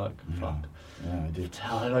traffic and you're like, fuck. Yeah, I do.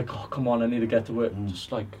 Like, oh, come on, I need to get to work.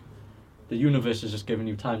 Just like the universe is just giving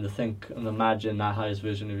you time to think and imagine that highest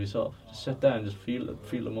version of yourself. Just sit there and just feel it,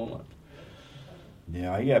 feel the moment.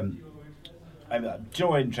 Yeah, do you know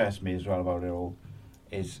what interests me as well about it all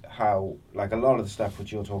is how, like, a lot of the stuff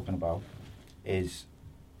which you're talking about is,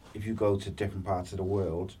 if you go to different parts of the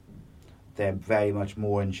world, they're very much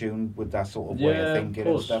more in tune with that sort of way of thinking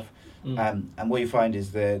and stuff. And what you find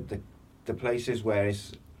is the places where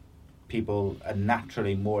people are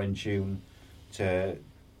naturally more in tune to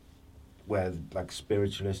where, like,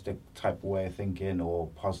 spiritualistic type of way of thinking or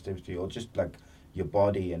positivity or just like your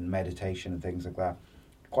body and meditation and things like that,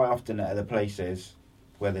 quite often at the places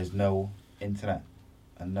where there's no internet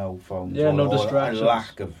and no phones, no distractions, a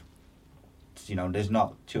lack of, there's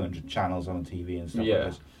not 200 channels on TV and stuff like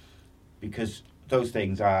this, because those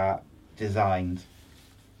things are designed.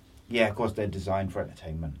 Yeah, of course they're designed for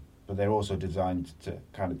entertainment, but they're also designed to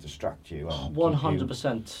kind of distract you.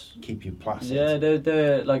 100%. Keep you placid. Yeah,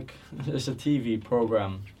 they're like, it's a TV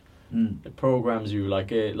program. It programs you like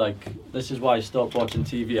this is why I stopped watching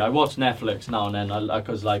TV. I watch Netflix now and then,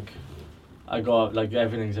 because I got, like,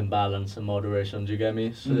 everything's in balance and moderation, do you get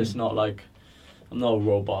me? So it's not like, I'm not a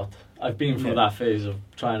robot. I've been through that phase of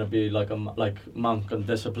trying to be like a monk and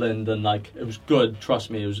disciplined, and like, it was good, trust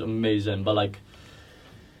me, it was amazing, but like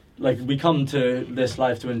we come to this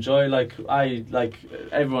life to enjoy,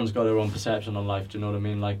 everyone's got their own perception on life, do you know what I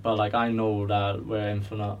mean? Like, but like, I know that we're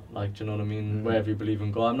infinite, like, do you know what I mean? Wherever you believe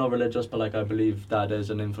in God, I'm not religious, but like, I believe that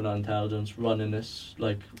there's an infinite intelligence running this,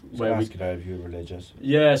 like, so where if you're religious.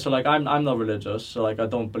 Yeah, so like, I'm not religious, so like, I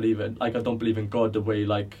don't believe it, like, I don't believe in God the way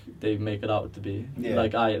like they make it out to be. Yeah.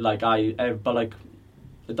 But like,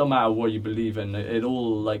 it don't matter what you believe in, it's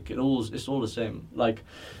all the same. Like,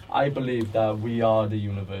 I believe that we are the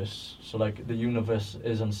universe, so like the universe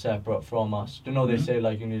isn't separate from us. Do you know they say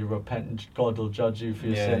like you need to repent and God will judge you for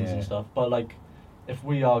your sins and stuff, but like, if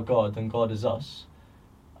we are God, then God is us,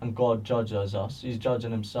 and God judges us. He's judging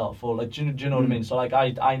himself, or like, do you know what I mean? So like,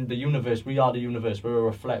 I'm the universe. We are the universe. We're a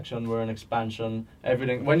reflection. We're an expansion.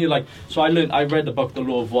 Everything. When you like, so I read the book The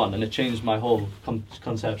Law of One, and it changed my whole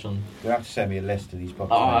conception. You have to send me a list of these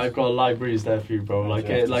books. I've got libraries there for you, bro.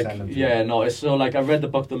 It's so like, I read the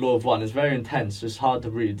book The Law of One. It's very intense. It's hard to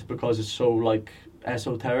read because it's so like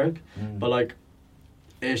esoteric, but like,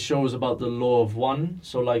 it shows about the law of one.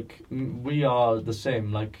 So like, we are the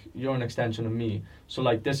same. Like, you're an extension of me. So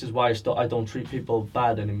like, this is why I don't treat people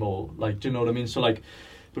bad anymore. Like, do you know what I mean? So like,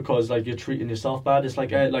 because like, you're treating yourself bad. It's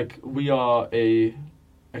like we are a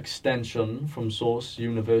extension from source,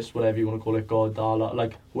 universe, whatever you want to call it, God, Allah,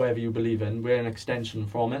 like whatever you believe in. We're an extension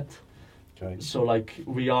from it. Okay. So like,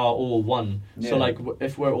 we are all one. Yeah. So like,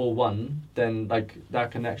 if we're all one, then like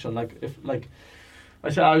that connection, like if like,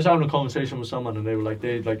 I was having a conversation with someone and they were like,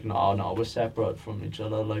 no, we're separate from each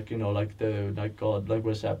other, like, you know, like the, like God, like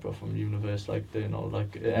we're separate from the universe, like, you know,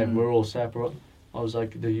 like we're all separate. I was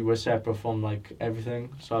like, we're separate from like everything.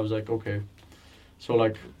 So I was like, okay. So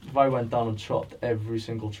like, if I went down and chopped every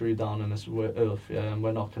single tree down in this earth, and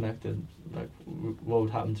we're not connected, like, what would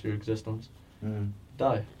happen to your existence?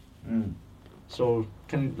 Die. So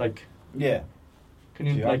can like yeah. Can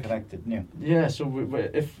you so like connected? Yeah. Yeah. So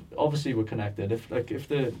if obviously we're connected. If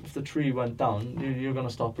the tree went down, you're gonna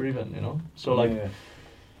stop breathing. You know. So like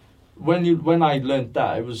when I learned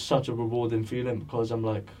that, it was such a rewarding feeling because I'm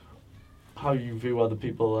like, how you view other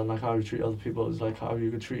people and like how you treat other people is like how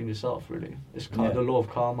you're treating yourself. Really, it's the law of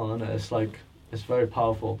karma, and it's like it's very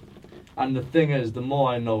powerful. And the thing is, the more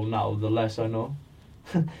I know now, the less I know.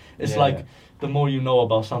 It's like the more you know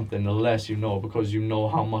about something, the less you know because you know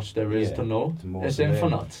how much there is to know. It's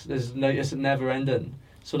infinite. It's never ending.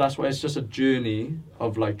 So that's why it's just a journey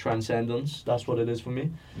of like transcendence. That's what it is for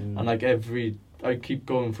me. And like I keep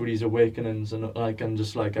going through these awakenings and like I'm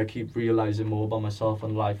just like I keep realizing more about myself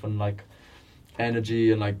and life and like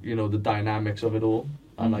energy and like you know the dynamics of it all.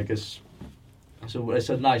 And like it's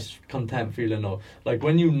a nice content feeling though. Like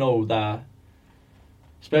when you know that.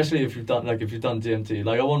 Especially if you've done DMT,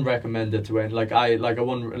 like I won't recommend it to any. Like I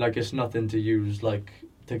won't like it's nothing to use like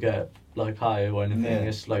to get like high or anything. Yeah.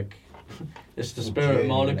 It's like it's the spirit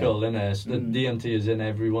molecule in it. The DMT is in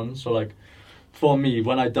everyone. So like for me,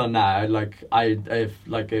 when I done that, it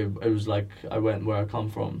was like I went where I come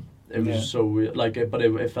from. It was so weird. Like it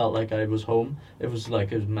felt like I was home. It was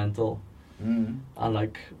like it was mental, and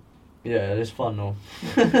like. Yeah, it's fun though.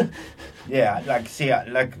 Yeah, like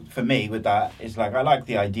for me with that, it's like I like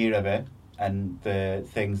the idea of it and the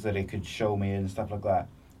things that it could show me and stuff like that.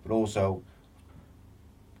 But also,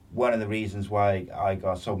 one of the reasons why I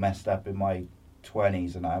got so messed up in my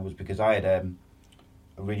 20s and that was because I had a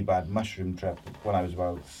really bad mushroom trip when I was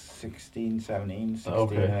about 16, I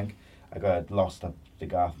think. I got lost up the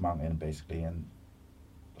Garth Mountain basically, and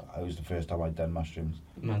it was the first time I'd done mushrooms.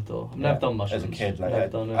 Mental. I've never done mushrooms. As a kid, like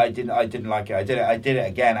I didn't like it. I did it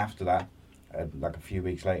again after that, like a few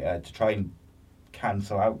weeks later, to try and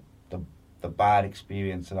cancel out the bad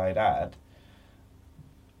experience that I'd had.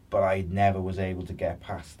 But I never was able to get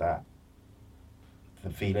past that. The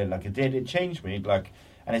feeling, like it changed me. Like,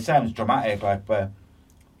 and it sounds dramatic, like, but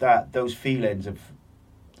those feelings of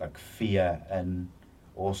like fear and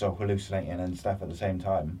also hallucinating and stuff at the same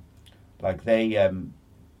time, like they.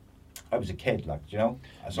 I was a kid, like, you know.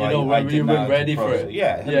 So you weren't ready for it.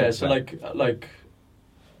 Yeah. 100%. Yeah. So like,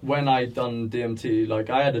 when I done DMT, like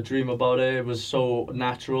I had a dream about it. It was so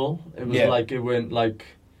natural. It was like it went like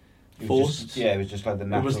forced. It was just like the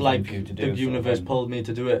natural. It was like thing for you to do, the universe pulled me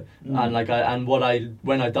to do it, and like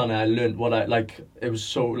when I done it, I learned what I like. It was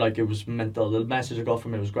so like it was mental. The message I got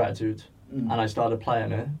from it was gratitude, and I started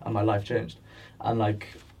playing it, and my life changed, and like.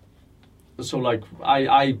 So like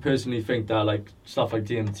I personally think that like stuff like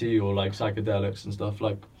DMT or like psychedelics and stuff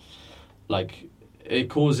like it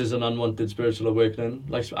causes an unwanted spiritual awakening.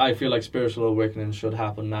 Like I feel like spiritual awakening should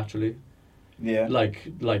happen naturally. Yeah.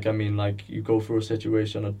 Like I mean like you go through a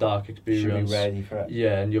situation, a dark experience. Should be ready for it.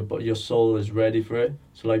 Yeah, and your soul is ready for it.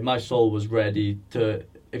 So like my soul was ready to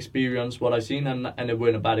experience what I seen and it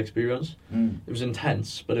wasn't a bad experience. It was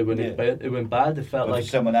intense, but it went bad. It felt but like for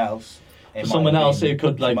someone else. For someone else, it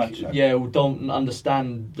could who don't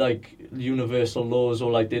understand like universal laws or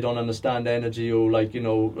like they don't understand energy or like you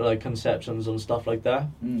know like conceptions and stuff like that,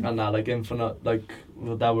 and that like infinite like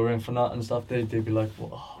that were infinite and stuff. They'd be like,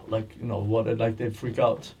 like you know what? Like they'd freak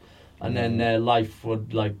out, and then their life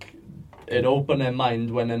would like it open their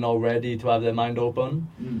mind when they're not ready to have their mind open,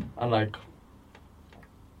 and like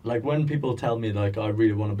when people tell me like I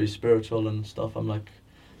really want to be spiritual and stuff, I'm like.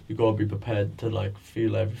 You gotta be prepared to like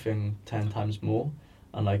feel everything 10 times more,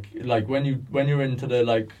 and like when you're into the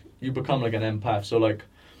like you become like an empath. So like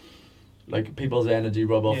people's energy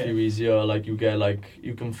rub off you easier. Like you get like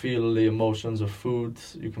you can feel the emotions of food.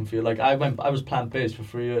 You can feel like I was plant based for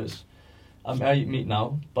 3 years. I eat meat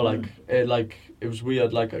now, but like it was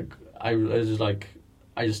weird. Like I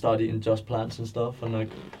just started eating just plants and stuff,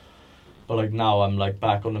 and but like now I'm like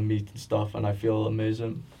back on the meat and stuff, and I feel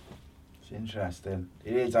amazing. Interesting.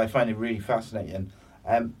 It is. I find it really fascinating.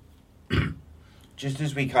 Just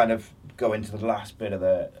as we kind of go into the last bit of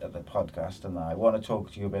the podcast, and I want to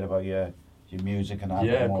talk to you a bit about your music and that.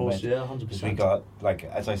 Yeah, of course. Yeah, 100%. Because we got like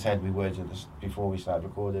as I said, we were before we started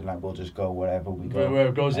recording. Like we'll just go wherever we go. Where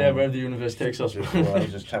it goes, wherever the universe takes us. We'll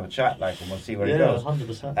just have a chat, like, and we'll see where it goes.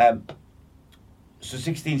 100%. So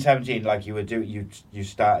 16, 17, like you were you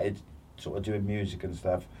started sort of doing music and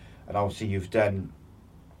stuff, and obviously you've done.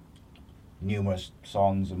 Numerous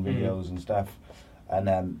songs and videos and stuff,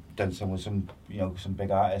 and done some with some big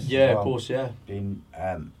artists. Yeah, as well. Of course, yeah. Been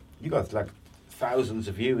you got like thousands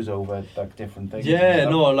of views over like different things. Yeah,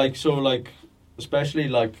 no, like so, like especially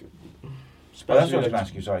like. That's what I was going to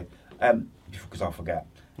ask you. Sorry, because I'll forget.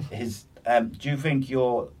 Do you think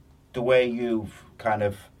the way you've kind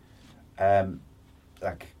of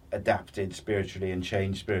like adapted spiritually and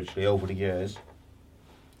changed spiritually over the years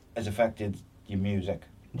has affected your music?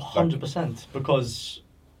 100%, because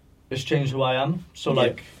it's changed who I am. So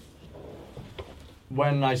like,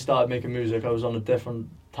 when I started making music, I was on a different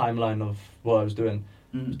timeline of what I was doing.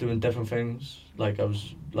 I was doing different things. Like, I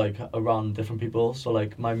was like around different people. So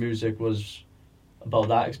like, my music was about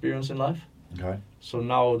that experience in life. Okay. So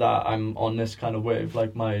now that I'm on this kind of wave,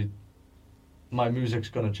 like my music's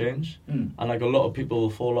gonna change, and like a lot of people will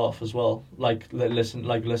fall off as well. Like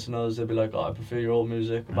listeners, they'll be like, "Oh, I prefer your old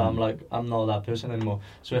music," but I'm like, I'm not that person anymore.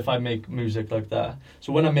 So if I make music like that,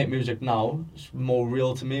 so when I make music now, it's more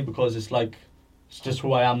real to me because it's like, it's just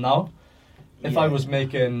who I am now. If I was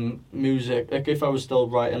making music, like if I was still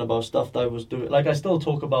writing about stuff that I was doing, like I still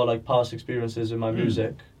talk about like past experiences in my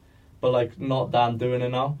music, but like not that I'm doing it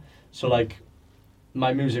now. So like,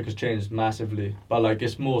 my music has changed massively, but like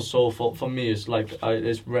it's more soulful for me. It's like it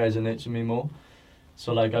resonates with me more.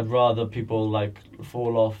 So like, I'd rather people like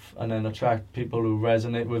fall off and then attract people who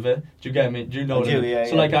resonate with it. Do you get me? Do you know? Yeah,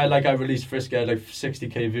 so like I released Frisky, I had like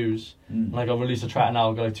 60k views. Like I released a track now,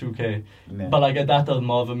 I got like 2k. Yeah. But like that doesn't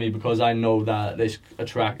bother me because I know that this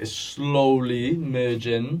track is slowly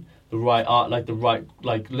merging the right art, like the right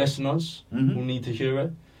like listeners who need to hear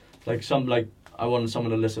it. Like I want someone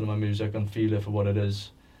to listen to my music and feel it for what it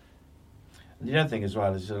is. The other thing as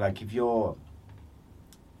well is like, if you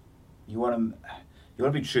want to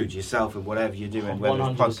be true to yourself in whatever you're doing, whether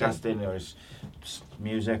it's podcasting or it's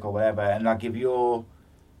music or whatever, and like if you're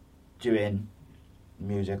doing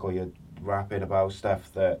music or you're rapping about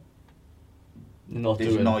stuff that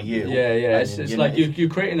is not you. Yeah. It's like you're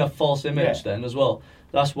creating a false image then as well.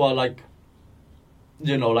 That's why like,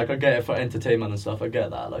 you know, like I get it for entertainment and stuff. I get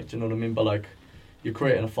that, like, do you know what I mean? But like, you're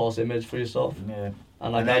creating a false image for yourself. Yeah.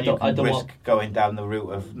 And like, I don't risk going down the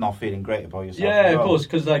route of not feeling great about yourself. Yeah, of course,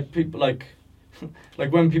 because like people like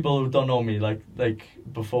when people who don't know me like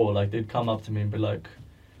before, like they'd come up to me and be like,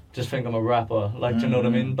 just think I'm a rapper, like, do you know what I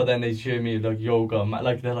mean? But then they hear me like yoga,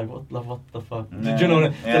 like they're like, what the fuck? Yeah. Do you know what I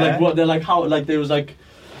mean? Yeah. They're like, what? They're like, how? Like, they was like,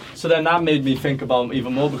 so then that made me think about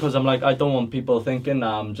even more, because I'm like, I don't want people thinking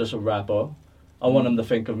that I'm just a rapper. I want them to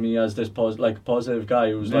think of me as this positive guy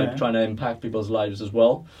who's like trying to impact people's lives as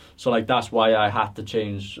well. So like, that's why I had to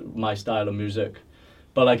change my style of music.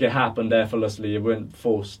 But like, it happened effortlessly. It wasn't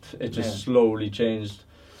forced. It just slowly changed.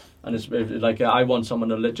 And it's like, I want someone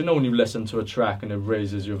to you know when you listen to a track and it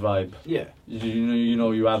raises your vibe. Yeah. You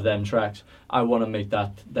know you have them tracks. I want to make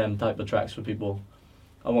them type of tracks for people.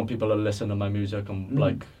 I want people to listen to my music and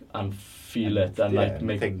like and feel it and like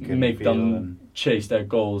make them chase their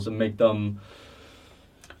goals and make them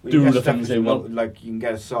do the things they want. Like, you can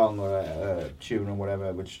get a song or a tune or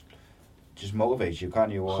whatever which just motivates you,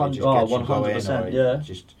 can't you? Or it just gets 100%, you going, or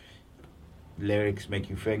just lyrics make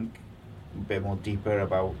you think a bit more deeper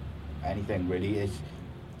about anything, really. It's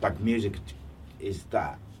like music is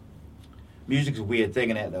that. Music's a weird thing,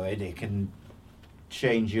 innit, though. It can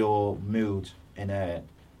change your mood in a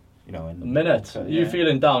minute. You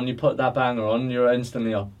feeling down, you put that banger on, you're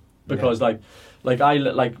instantly up. Because like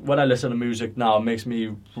when I listen to music now, it makes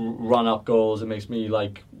me run up goals. It makes me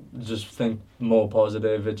like just think more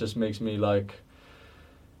positive. It just makes me like,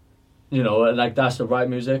 you know, like that's the right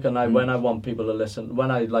music. And when I want people to listen,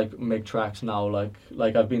 when I like make tracks now, like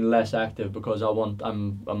I've been less active because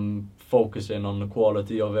I'm focusing on the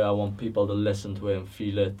quality of it. I want people to listen to it and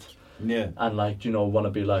feel it. Yeah. And like, you know, want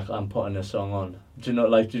to be like, I'm putting this song on. Do you know,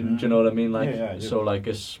 like, do you know what I mean? Like, so like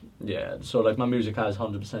so like my music has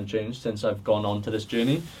 100% changed since I've gone on to this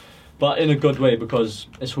journey, but in a good way, because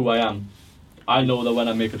it's who I am. I know that when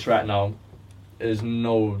I make a track now, it's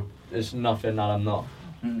nothing that I'm not.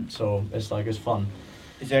 So it's like, it's fun.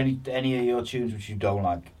 Is there any of your tunes which you don't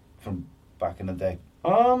like from back in the day?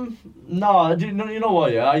 No, you know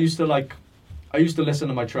what? Yeah, I used to listen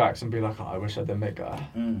to my tracks and be like, oh, I wish I didn't make that.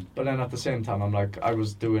 But then at the same time, I'm like, I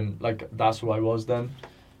was doing, like, that's who I was then.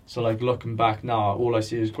 So, like, looking back now, all I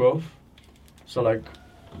see is growth. So, like,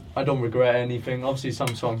 I don't regret anything. Obviously,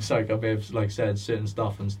 some songs, like, I may have, like, said certain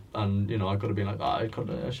stuff and you know, I could have been like, I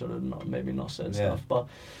should have maybe not said stuff. But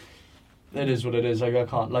it is what it is. Like, I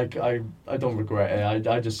can't, like, I don't regret it.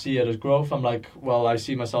 I just see it as growth. I'm like, well, I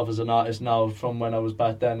see myself as an artist now from when I was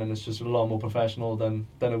back then, and it's just a lot more professional than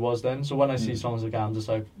it was then. So when I see songs like that, I'm just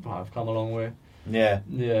like, wow, I've come a long way. Yeah.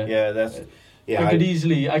 I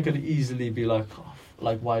could easily be like, oh,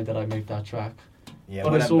 like, why did I make that track? Yeah,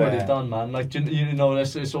 but it's already done, man. Like, you know,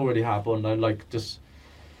 it's already happened. I like just.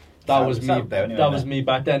 That was me. Anyway, that was me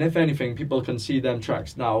back then. If anything, people can see them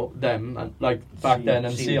tracks now, and like back then,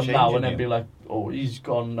 and see them now, and then be like, "Oh, he's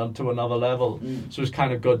gone on to another level." So it's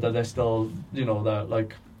kind of good that they're still, you know, that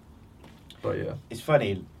like. But yeah, it's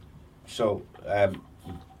funny. So,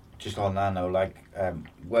 just on that note, like,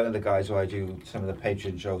 one of the guys who I do some of the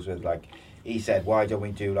Patreon shows with, like, he said, why don't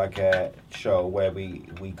we do, like, a show where we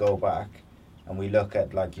go back and we look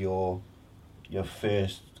at, like, your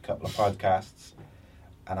first couple of podcasts?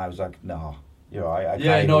 And I was like, no, you're right. I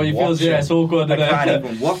can't even watch them. It's awkward. I can't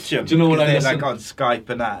even watch them. Do you know what I listen? Like, on Skype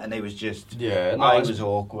and that, and it was just, I was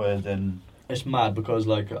awkward. And it's mad because,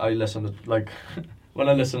 like, I listen to, like, when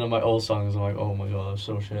I listen to my old songs, I'm like, oh my god, that's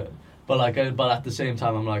so shit. But, like, but at the same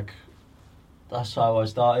time, I'm like, that's how I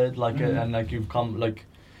started. Like, and, like, you've come, like,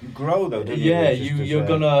 you grow though, don't you? Yeah, you're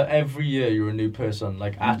gonna, every year you're a new person.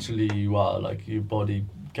 Like, actually you are. Like, your body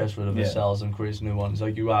gets rid of its cells and creates new ones.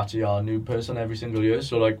 Like, you actually are a new person every single year.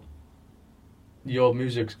 So, like, your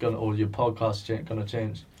music's gonna, or your podcast's gonna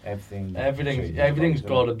change. Everything's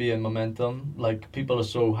got to be in momentum. Like, people are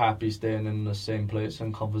so happy staying in the same place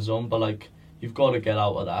and comfort zone, but, like, you've got to get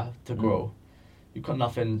out of that to grow. You got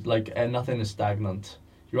nothing, like, nothing is stagnant.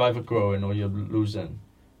 You're either growing or you're losing.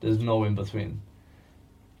 There's no in between.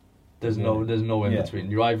 There's no in between.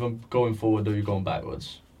 You're either going forward or you're going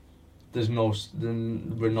backwards.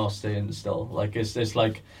 We're not staying still. Like, it's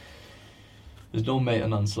like, there's no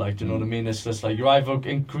maintenance, like, do you know what I mean? It's just like, you're either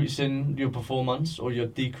increasing your performance or you're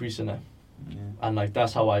decreasing it. Yeah. And, like,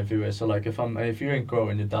 that's how I view it. So, like, if you ain't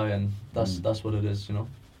growing, you're dying. That's what it is, you know?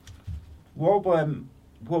 What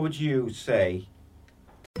would you say?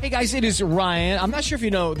 Hey guys, it is Ryan. I'm not sure if you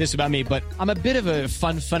know this about me, but I'm a bit of a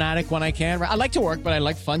fun fanatic when I can. I like to work, but I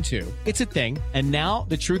like fun too. It's a thing. And now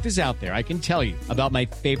the truth is out there. I can tell you about my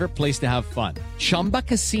favorite place to have fun. Chumba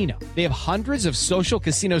Casino. They have hundreds of social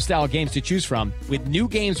casino style games to choose from with new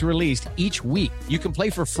games released each week. You can play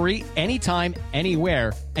for free anytime,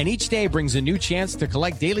 anywhere. And each day brings a new chance to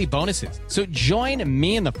collect daily bonuses. So join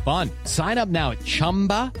me in the fun. Sign up now at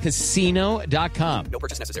ChumbaCasino.com. No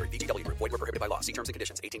purchase necessary. VGW. Void where prohibited by law. See terms and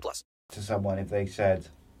conditions. 18+. To someone, if they said,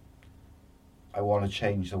 I want to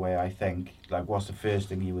change the way I think, like, what's the first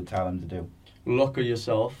thing you would tell them to do? Look at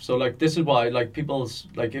yourself. So, like, this is why, like, people's,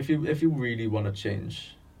 like, if you really want to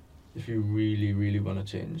change, if you really, really want to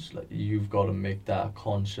change, like, you've got to make that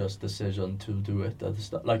conscious decision to do it at the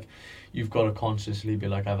start. Like, you've got to consciously be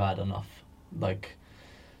like, I've had enough. Like,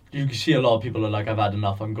 you see a lot of people are like, I've had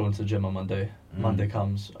enough, I'm going to the gym on Monday. Monday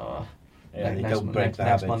comes, next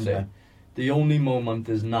Monday. Yeah. The only moment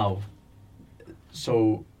is now.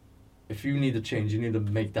 So, if you need to change, you need to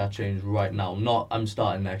make that change right now. Not, I'm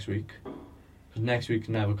starting next week. Because next week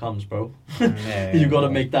never comes, bro. You got to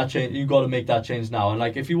make that change. You got to make that change now. And,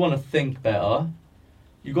 like, if you want to think better,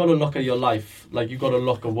 you got to look at your life. Like, you got to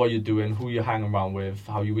look at what you're doing, who you're hanging around with,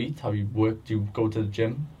 how you eat, how you work. Do you go to the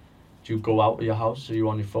gym? Do you go out of your house? Are you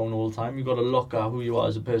on your phone all the time? You got to look at who you are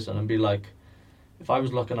as a person and be like, if I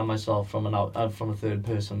was looking at myself from a third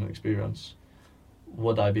person experience,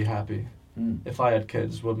 would I be happy? If I had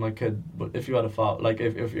kids, would my kid? If you had a father, like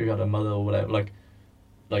if you had a mother or whatever, like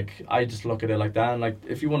I just look at it like that. And, like,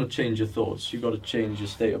 if you want to change your thoughts, you got to change your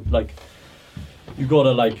state of, like, you got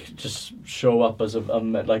to, like, just show up as a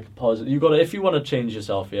like positive. You got to, if you want to change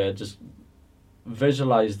yourself, just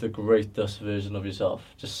visualize the greatest version of yourself.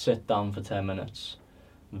 Just sit down for 10 minutes,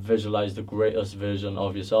 visualize the greatest version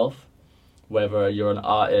of yourself. Whether you're an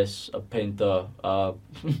artist, a painter,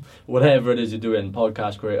 whatever it is you're doing,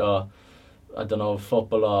 podcast creator, I don't know,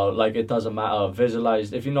 footballer, like, it doesn't matter.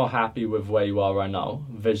 Visualize, if you're not happy with where you are right now,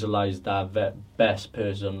 visualize that best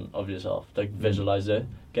person of yourself. Like, visualize it,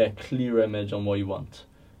 get a clear image on what you want.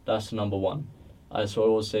 That's number one. So I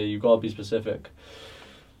always say, you got to be specific.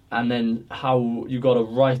 And then how you got to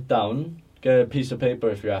write down, get a piece of paper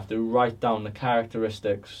if you have to, write down the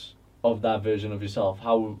characteristics of that version of yourself.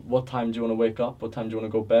 What time do you want to wake up? What time do you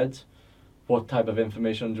want to go to bed? What type of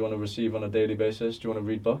information do you want to receive on a daily basis? Do you want to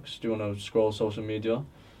read books? Do you want to scroll social media?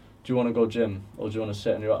 Do you want to go gym? Or do you want to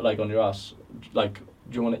sit on your ass? Like,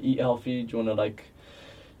 do you want to eat healthy? Do you want to, like,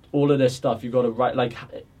 all of this stuff, you got to write, like,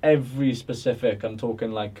 every specific. I'm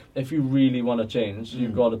talking, like, if you really want to change,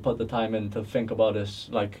 you've got to put the time in to think about this.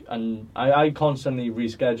 Like, and I constantly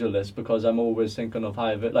reschedule this because I'm always thinking of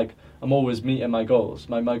like, I'm always meeting my goals.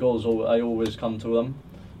 My goals, I always come to them,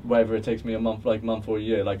 whether it takes me a month or a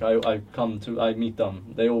year. Like, I meet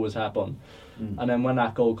them. They always happen. And then when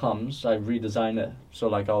that goal comes, I redesign it. So,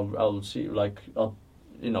 like, I'll see, like, I'll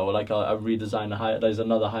redesign there's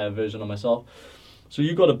another higher version of myself. So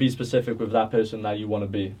you got to be specific with that person that you want to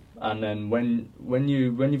be, and then when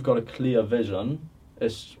you've got a clear vision,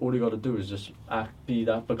 it's all you got to do is just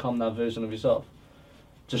become that version of yourself.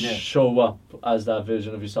 Just show up as that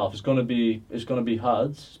version of yourself. It's gonna be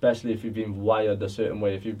hard, especially if you've been wired a certain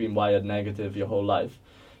way. If you've been wired negative your whole life,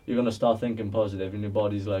 you're gonna start thinking positive, and your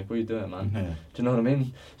body's like, "What are you doing, man?" Do you know what I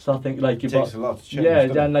mean? Start thinking like your body. Takes a lot to change.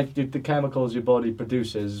 Yeah, and like the chemicals your body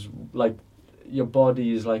produces, like your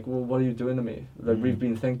body is like, "Well, what are you doing to me? Like we've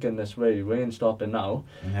been thinking this way. We ain't stopping now."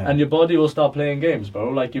 And your body will start playing games, bro.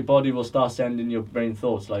 Like your body will start sending your brain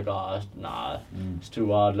thoughts like, "Oh, nah, it's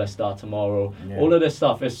too hard. Let's start tomorrow." All of this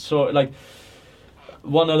stuff is so like.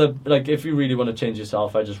 One other, like, if you really want to change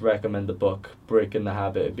yourself, I just recommend the book Breaking the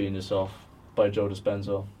Habit of Being Yourself by Joe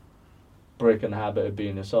Dispenza. Breaking the Habit of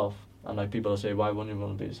Being Yourself. And like people say, why wouldn't you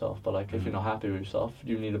want to be yourself? But like if you're not happy with yourself,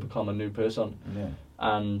 you need to become a new person.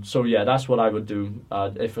 And so yeah, that's what I would do.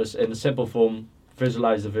 If it's in a simple form,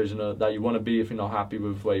 visualize the vision that you want to be. If you're not happy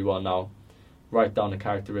with where you are now, write down the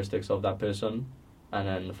characteristics of that person, and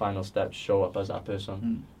then the final step, show up as that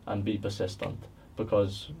person and be persistent,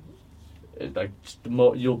 because like the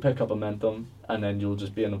more you'll pick up momentum, and then you'll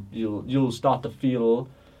just be you'll start to feel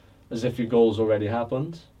as if your goals already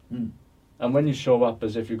happened. And when you show up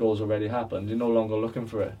as if your goals already happened, you're no longer looking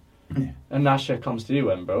for it. And that shit comes to you,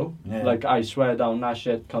 then, bro. Like I swear down, that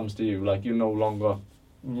shit comes to you. Like you no longer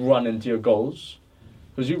run into your goals,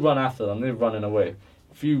 because you run after them, they're running away.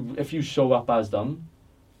 If you show up as them,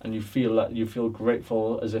 and you feel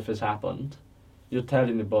grateful as if it's happened, you're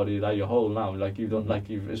telling your body that you're whole now. Like you don't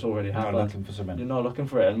it's already happened. You're not looking for something. You're not looking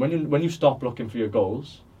for it. And when you stop looking for your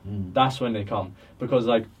goals, that's when they come. Because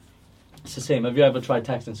like it's the same. Have you ever tried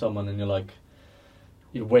texting someone and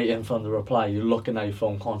you're waiting for them to reply? You're looking at your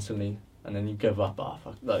phone constantly, and then you give up. Oh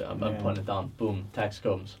fuck! Like, I'm putting it down. Boom, text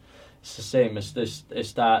comes. It's the same. It's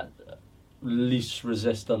that least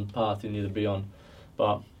resistant path you need to be on.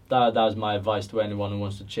 But that's my advice to anyone who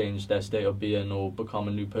wants to change their state of being or become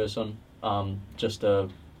a new person. Just to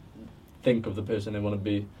think of the person they want to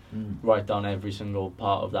be, write down every single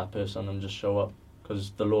part of that person, and just show up.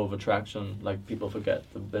 Because the law of attraction, like people forget,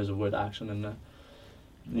 there's a word action in there.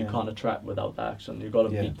 You can't attract without the action. You've got to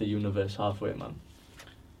meet the universe halfway, man.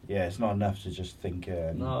 Yeah, it's not enough to just think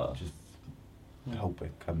and just hope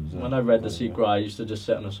it comes. When I read The Secret, I used to just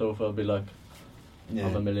sit on the sofa and be like,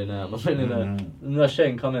 I'm a millionaire. And that shit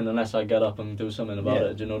ain't coming unless I get up and do something about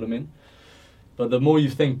it. Do you know what I mean? But the more you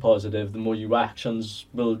think positive, the more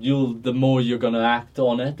the more you're gonna act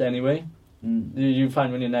on it anyway. You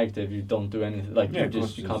find when you're negative, you don't do anything. Like you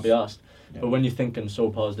can't be asked. But when you're thinking so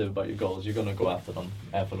positive about your goals, you're gonna go after them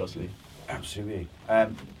effortlessly. Absolutely.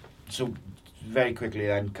 So very quickly,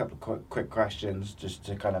 then, a couple of quick questions just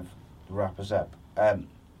to kind of wrap us up.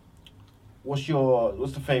 What's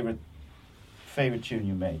the favorite tune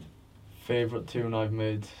you made? Favorite tune I've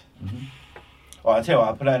made. Oh, I'll tell you what,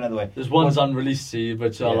 I'll put it another way. There's ones unreleased,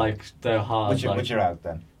 which are like, they're hard. Which are out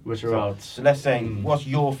then? Which are out. So let's say, what's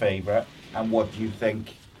your favourite, and what do you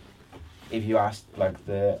think, if you asked like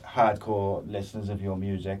the hardcore listeners of your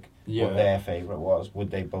music what their favourite was, would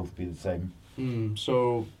they both be the same?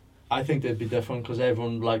 So I think they'd be different, because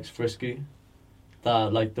everyone likes Frisky.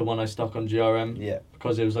 That, like the one I stuck on GRM.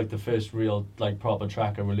 Because it was like the first real like proper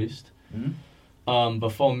track I released. But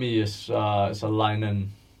for me, it's a line in.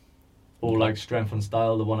 Or like Strength and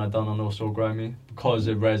Style, the one I done on Oh So Grimy, because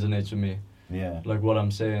it resonates with me. Like what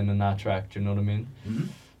I'm saying in that track, do you know what I mean?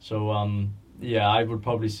 So I would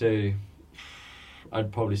probably say,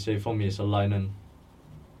 for me it's a line in.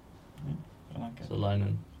 I like it. It's a line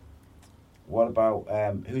in. What about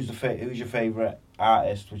who's your favourite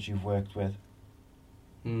artist which you've worked with?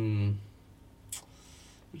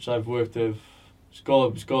 Which I've worked with, it's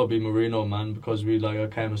got to be Marino, man, because we like our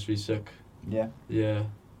chemistry's sick. Yeah.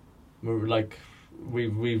 Like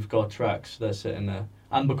we've got tracks that sit in there,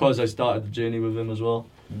 and because I started the journey with him as well,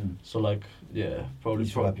 so like probably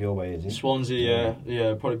he's up your way, is he? Swansea,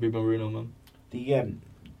 probably be Marino, man.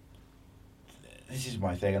 This is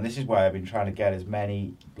my thing, and this is why I've been trying to get as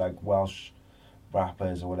many like Welsh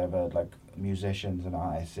rappers or whatever, like musicians and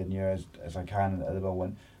artists in here as I can at the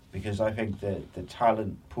moment, because I think that the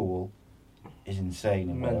talent pool is insane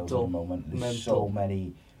in Wales at the moment. There's so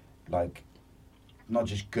many like. Not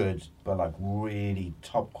just good, but like really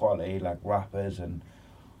top quality, like rappers and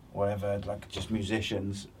whatever, like just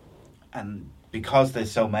musicians. And because there's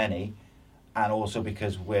so many, and also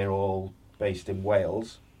because we're all based in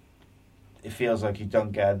Wales, it feels like you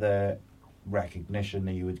don't get the recognition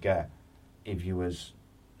that you would get if you was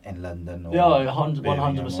in London or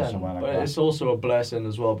 100%. But it's also a blessing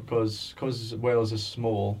as well, because Wales is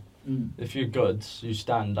small. If you're good, you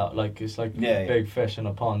stand out. Like it's like big fish in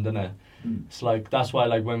a pond, isn't it? It's like that's why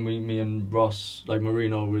like when me and Ross like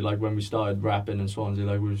Marino, we like when we started rapping in Swansea,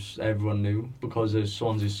 like everyone knew because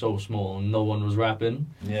Swansea's so small and no one was rapping.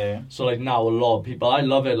 Yeah. So like now a lot of people, I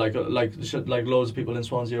love it. Like loads of people in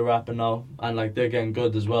Swansea are rapping now, and like they're getting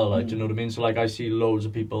good as well. Like do you know what I mean? So like I see loads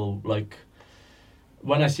of people like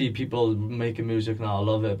when I see people making music now, I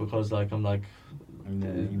love it because like I'm like.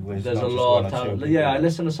 There's a lot of talent. I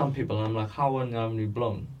listen to some people and I'm like, how haven't you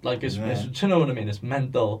blown? Like it's do you know what I mean? It's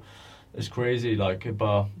mental. It's crazy, like,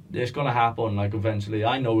 but it's gonna happen. Like eventually,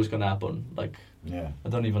 I know it's gonna happen. Like, I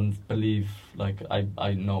don't even believe. Like,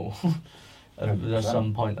 I know. At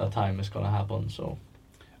some point of time, it's gonna happen. So,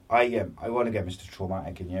 I want to get Mr.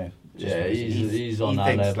 Traumatic in here. He's on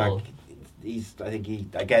that level. Like,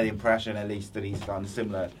 I get the impression at least that he's on a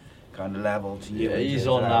similar kind of level to you. Yeah, he's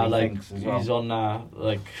on that like he's on that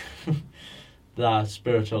like that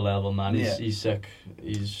spiritual level, man. He's sick.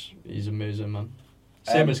 He's amazing, man.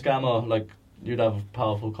 Same as Scammer, like you'd have a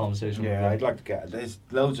powerful conversation with him. I'd like to get. There's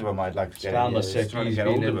loads of them I'd like to get. Scammer's sick.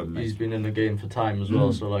 He's been in the game for time as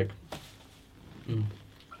well. So like.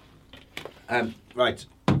 Right.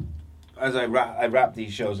 As I wrap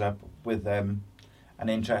these shows up with an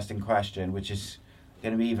interesting question, which is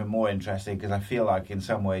going to be even more interesting because I feel like in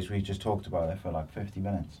some ways we just talked about it for like 50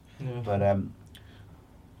 minutes. Yeah. But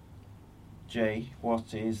Jay,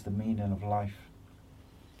 what is the meaning of life?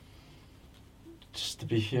 Just to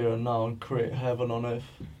be here and now and create heaven on earth.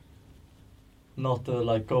 Not to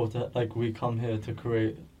like go to like we come here to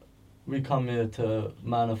create. We come here to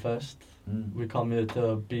manifest. We come here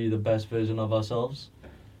to be the best version of ourselves.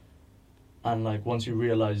 And like once you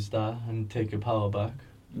realize that and take your power back.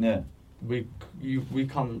 Yeah. We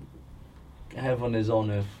come. Heaven is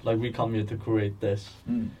on earth. Like we come here to create this.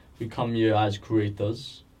 We come here as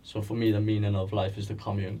creators. So for me, the meaning of life is to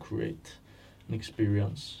come here and create an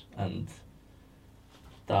experience and.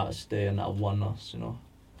 That stay and that oneness, you know.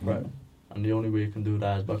 Right. And the only way you can do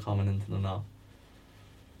that is by coming into the now.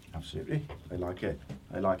 Absolutely. I like it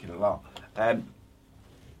a lot.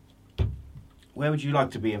 Where would you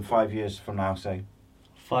like to be in 5 years from now, say?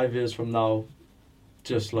 5 years from now,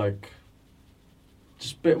 just what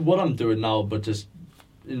I'm doing now, but just,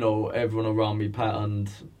 you know, everyone around me patterned,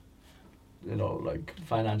 you know, like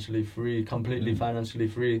financially free, completely financially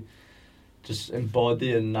free. Just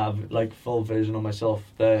embody and have like full vision of myself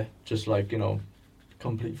there, just like, you know,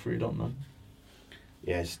 complete freedom, man.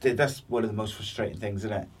 Yes, that's one of the most frustrating things,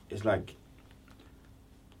 isn't it? It's like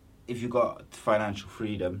if you got financial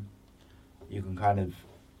freedom, you can kind of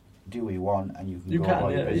do what you want and you can go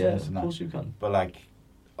about your business and that. Of course you can. But like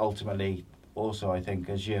ultimately, also I think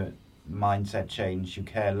as your mindset change, you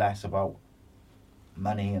care less about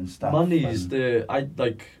money and stuff. Money is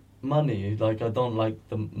money, like I don't like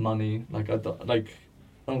the money, like I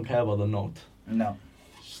don't care about the note. No.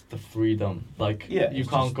 It's the freedom. Like you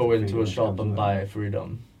can't go into a shop and buy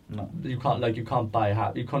freedom. No. You can't buy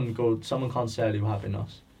someone can't sell you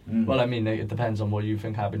happiness. Well, I mean, it depends on what you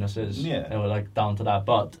think happiness is. Yeah. You know, like down to that,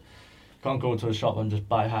 but you can't go to a shop and just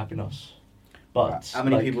buy happiness. But how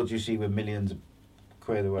many people do you see with millions of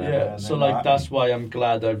quid or whatever? Yeah, so like that's why I'm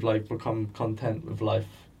glad I've like become content with life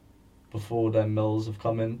before them mills have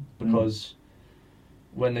come in, because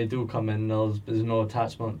when they do come in, there's no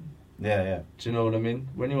attachment. Yeah. Do you know what I mean?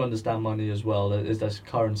 When you understand money as well, that's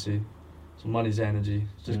currency. So money's energy.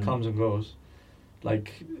 It just comes and goes.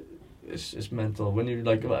 Like, it's mental. When you,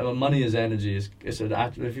 like, money is energy.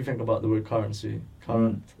 If you think about the word currency,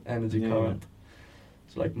 current, energy, current.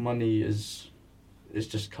 So, like, money is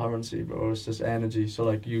just currency, bro. It's just energy. So,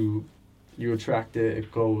 like, you attract it,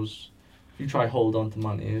 it goes. If you try hold on to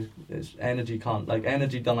money, it's energy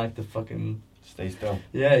energy don't like to fucking stay still.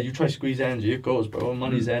 Yeah, you try squeeze energy, it goes, bro.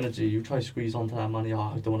 Money's energy. You try squeeze onto that money.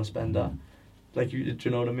 I don't want to spend that. Like do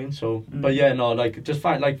you know what I mean? So, but yeah, no, like just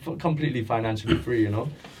completely financially free, you know,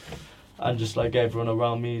 and just like everyone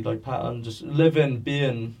around me, like pattern, just living,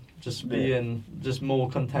 being, just more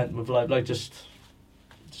content with life, like just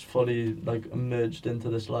fully like immersed into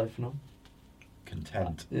this life, you know.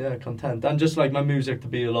 Content. Yeah, content, and just like my music to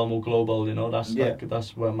be a lot more global, you know.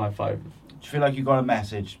 That's where my five. Do you feel like you got a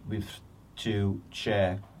message to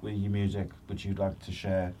share with your music, which you'd like to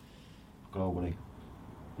share globally?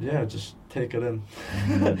 Yeah, just take it in,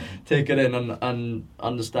 take it in, and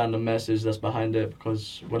understand the message that's behind it.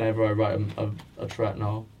 Because whenever I write a track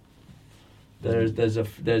now, there's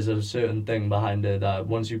a certain thing behind it that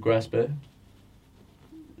once you grasp it,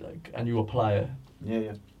 like, and you apply it.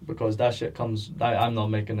 Yeah. Because that shit comes. I'm not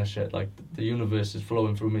making this shit. Like the universe is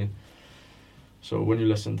flowing through me. So when you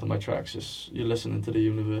listen to my tracks, you're listening to the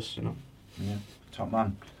universe, you know. Yeah, top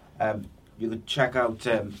man. You could check out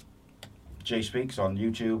JSpeakz on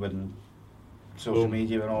YouTube and social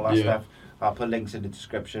media and all that stuff. I'll put links in the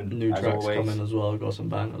description. New as tracks always. coming as well. Got some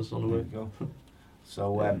bangers on the way. Go.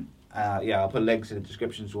 So I'll put links in the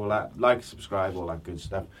description to all that. Like, subscribe, all that good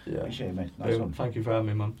stuff. Yeah. Appreciate it, mate. Nice one. Thank you for having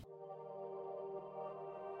me, man.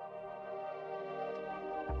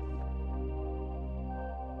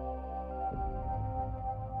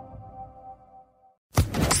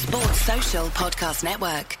 Sports Social Podcast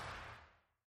Network.